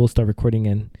we will start recording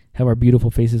and have our beautiful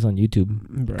faces on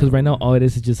YouTube. Because right now, all it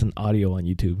is just an audio on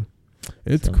YouTube.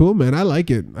 It's cool, man. I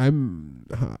like it.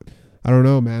 I don't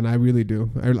know, man. I really do.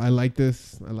 I like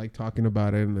this. I like talking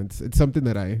about it, and it's something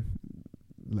that I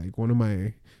like. One of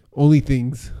my only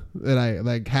things that I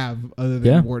like have other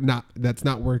than work. That's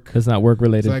not work. That's not work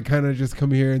related. So I kind of just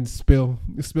come here and spill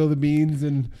the beans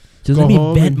and just let me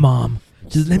vent, Mom.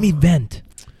 Just let me vent.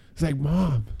 It's like,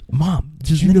 Mom,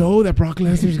 just did you know that Brock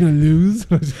Lesnar's gonna lose?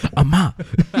 Ama.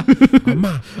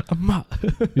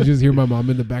 You just hear my mom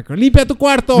in the background. Limpia tu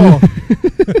cuarto.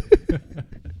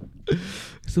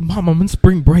 So, Mom, I'm on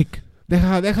spring break.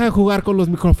 Deja de jugar con los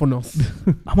micrófonos.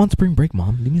 I'm on spring break,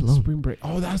 Mom. Leave me alone. Spring break.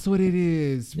 Oh, that's what it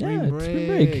is. Spring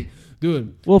break.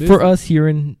 Dude. Well, for us here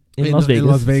in Las Vegas. In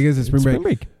Las Vegas, it's spring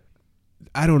break.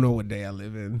 I don't know what day I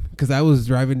live in. Because I was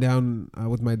driving down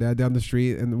with my dad down the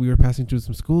street, and we were passing through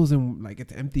some schools, and like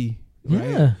it's empty. Right?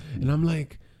 Yeah. And I'm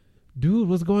like, dude,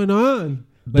 what's going on?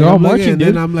 Like, they're all marching, dude.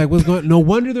 And I'm like, what's going on? No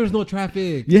wonder there's no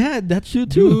traffic. Yeah, that's true,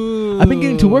 too. Dude, I've been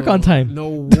getting to work on time. No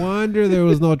wonder there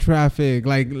was no traffic.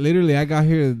 Like, literally, I got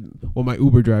here. Well, my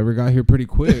Uber driver got here pretty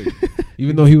quick.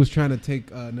 Even though he was trying to take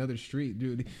another street.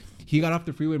 Dude, he got off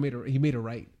the freeway and he made a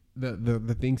right.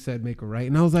 The thing said make a right.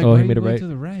 And I was like, oh, he made a right? To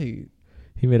the right.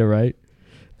 He made a right?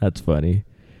 That's funny.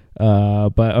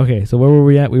 But, okay, so where were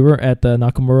we at? We were at the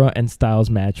Nakamura and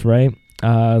Styles match, right?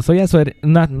 Not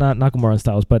Nakamura and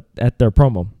Styles, but at their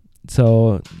promo.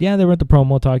 So yeah, they were at the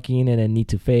promo talking, and then need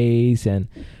to face and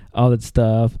all that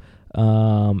stuff.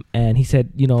 And he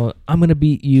said, I'm gonna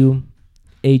beat you,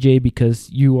 AJ,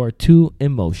 because you are too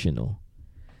emotional.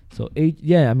 So you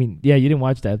didn't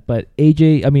watch that, but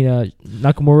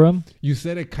Nakamura. You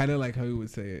said it kind of like how he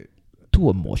would say it. Too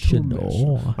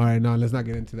emotional. All right, no, let's not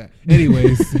get into that.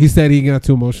 Anyways, he said he got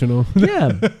too emotional.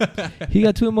 Yeah, he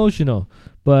got too emotional.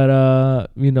 But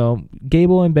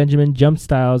Gable and Benjamin jumped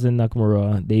Styles and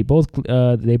Nakamura. They both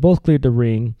cleared the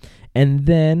ring, and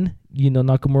then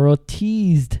Nakamura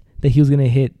teased that he was gonna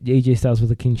hit AJ Styles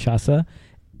with a Kinshasa,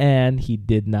 and he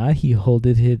did not. He held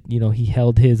his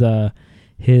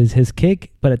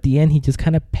kick, but at the end he just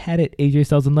kind of patted AJ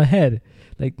Styles on the head.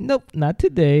 Like, nope, not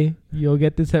today. You'll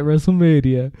get this at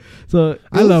WrestleMania. So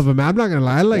I love him. I'm not gonna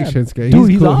lie. I like Shinsuke.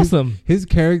 Dude, he's cool. Awesome. His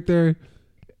character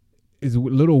is a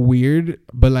little weird,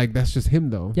 but like that's just him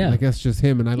though. Yeah, like that's just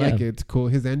him, and I like it. It's cool.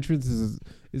 His entrance is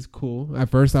cool. At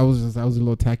first, I was a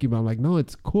little tacky, but I'm like, no,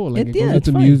 it's cool. Like it goes with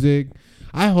the music.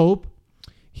 I hope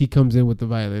he comes in with the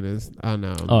violinist on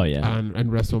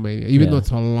WrestleMania, even though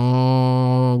it's a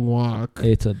long walk.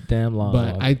 It's a damn long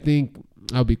walk. But I think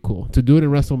that'll be cool. To do it in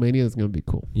WrestleMania is gonna be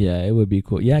cool. Yeah, it would be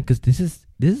cool. Yeah, because this is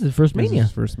his first Mania.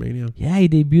 First Mania. Yeah, he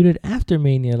debuted after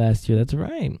Mania last year. That's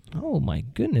right. Oh my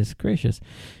goodness gracious.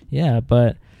 Yeah,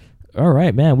 but all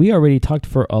right, man. We already talked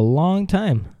for a long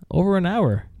time, over an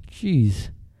hour. Jeez.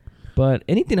 But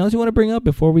anything else you want to bring up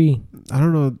before we? I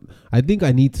don't know. I think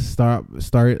I need to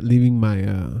start leaving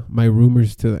my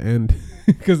rumors to the end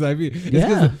because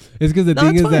it's because the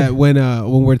thing is that when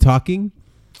we're talking.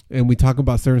 And we talk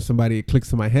about serving somebody, it clicks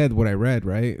to my head what I read,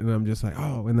 right? And I'm just like,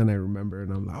 oh, and then I remember, and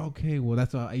I'm like, okay, well,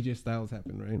 that's how AJ Styles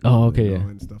happened, right? Oh, okay,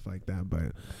 and stuff like that.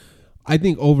 But I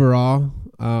think overall,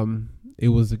 it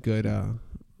was a good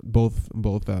both.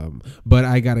 But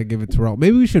I gotta give it to Raw.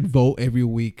 Maybe we should vote every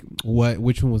week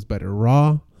which one was better,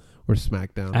 Raw or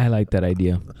SmackDown. I like that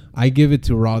idea. I give it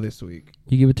to Raw this week.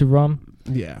 You give it to Raw?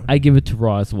 Yeah. I give it to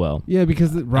Raw as well. Yeah,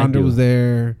 because Ronda was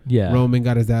there. Yeah. Roman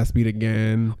got his ass beat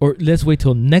again. Or let's wait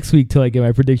till next week till I get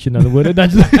my prediction on the winner.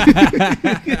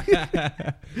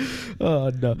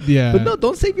 Oh no. Yeah. But no,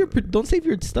 don't save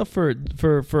your stuff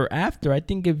for after. I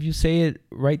think if you say it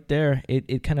right there,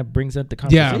 it kind of brings up the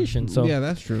conversation. Yeah. So yeah,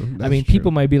 that's true. People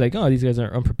might be like, oh, these guys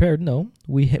are unprepared. No.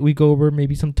 We go over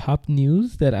maybe some top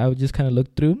news that I would just kind of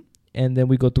look through. And then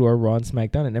we go through our Raw and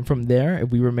SmackDown. And then from there, if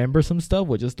we remember some stuff,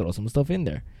 we'll just throw some stuff in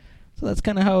there. So that's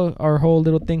kind of how our whole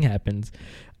little thing happens.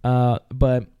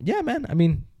 But, yeah, man. I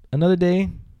mean, another day.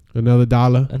 Another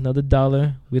dollar. We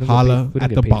don't Holla get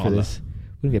at the baller.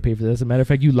 We don't get paid for this. As a matter of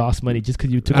fact, you lost money just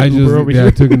because you took an Uber over here.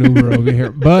 I took an Uber over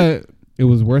here. But it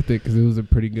was worth it because it was a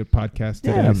pretty good podcast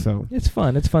today. Yeah, so it's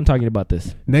fun. It's fun talking about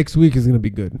this. Next week is going to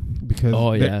be good because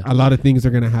a lot of things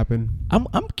are going to happen. I'm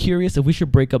curious if we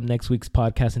should break up next week's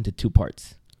podcast into 2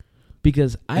 parts.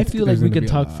 Because I feel like we could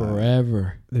talk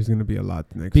forever. There's going to be a lot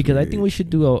next week. Because I think we should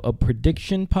do a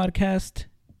prediction podcast.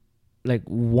 Like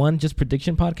one just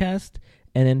prediction podcast.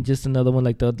 And then just another one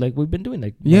like we've been doing.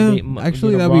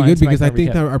 Actually that'd be good because I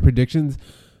think that our predictions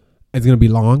is going to be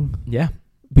long. Yeah.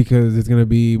 Because it's going to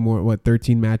be more,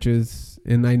 13 matches.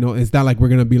 And I know it's not like we're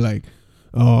going to be like,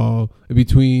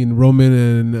 between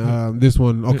Roman and this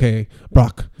one, okay,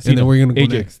 Brock. And then we're going to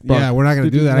go next. Brock. Yeah, we're not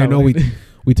going to do that. I know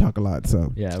we talk a lot,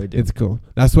 so yeah, we do. It's cool.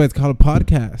 That's why it's called a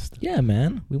podcast. Yeah,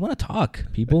 man. We want to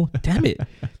talk, people. Damn it.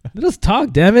 Let us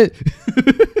talk, damn it.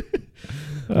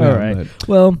 All right.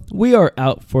 Well, we are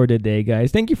out for today,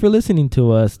 guys. Thank you for listening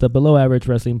to us, the Below Average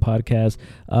Wrestling Podcast.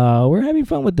 We're having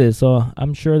fun with this, so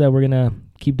I'm sure that we're going to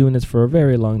keep doing this for a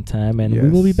very long time, and we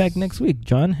will be back next week.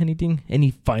 John,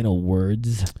 any final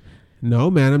words?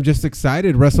 No, man. I'm just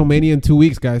excited. WrestleMania in 2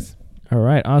 weeks, guys. All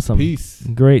right. Awesome. Peace.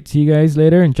 Great. See you guys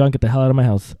later. And John, get the hell out of my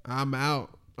house. I'm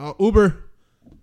out. Uber.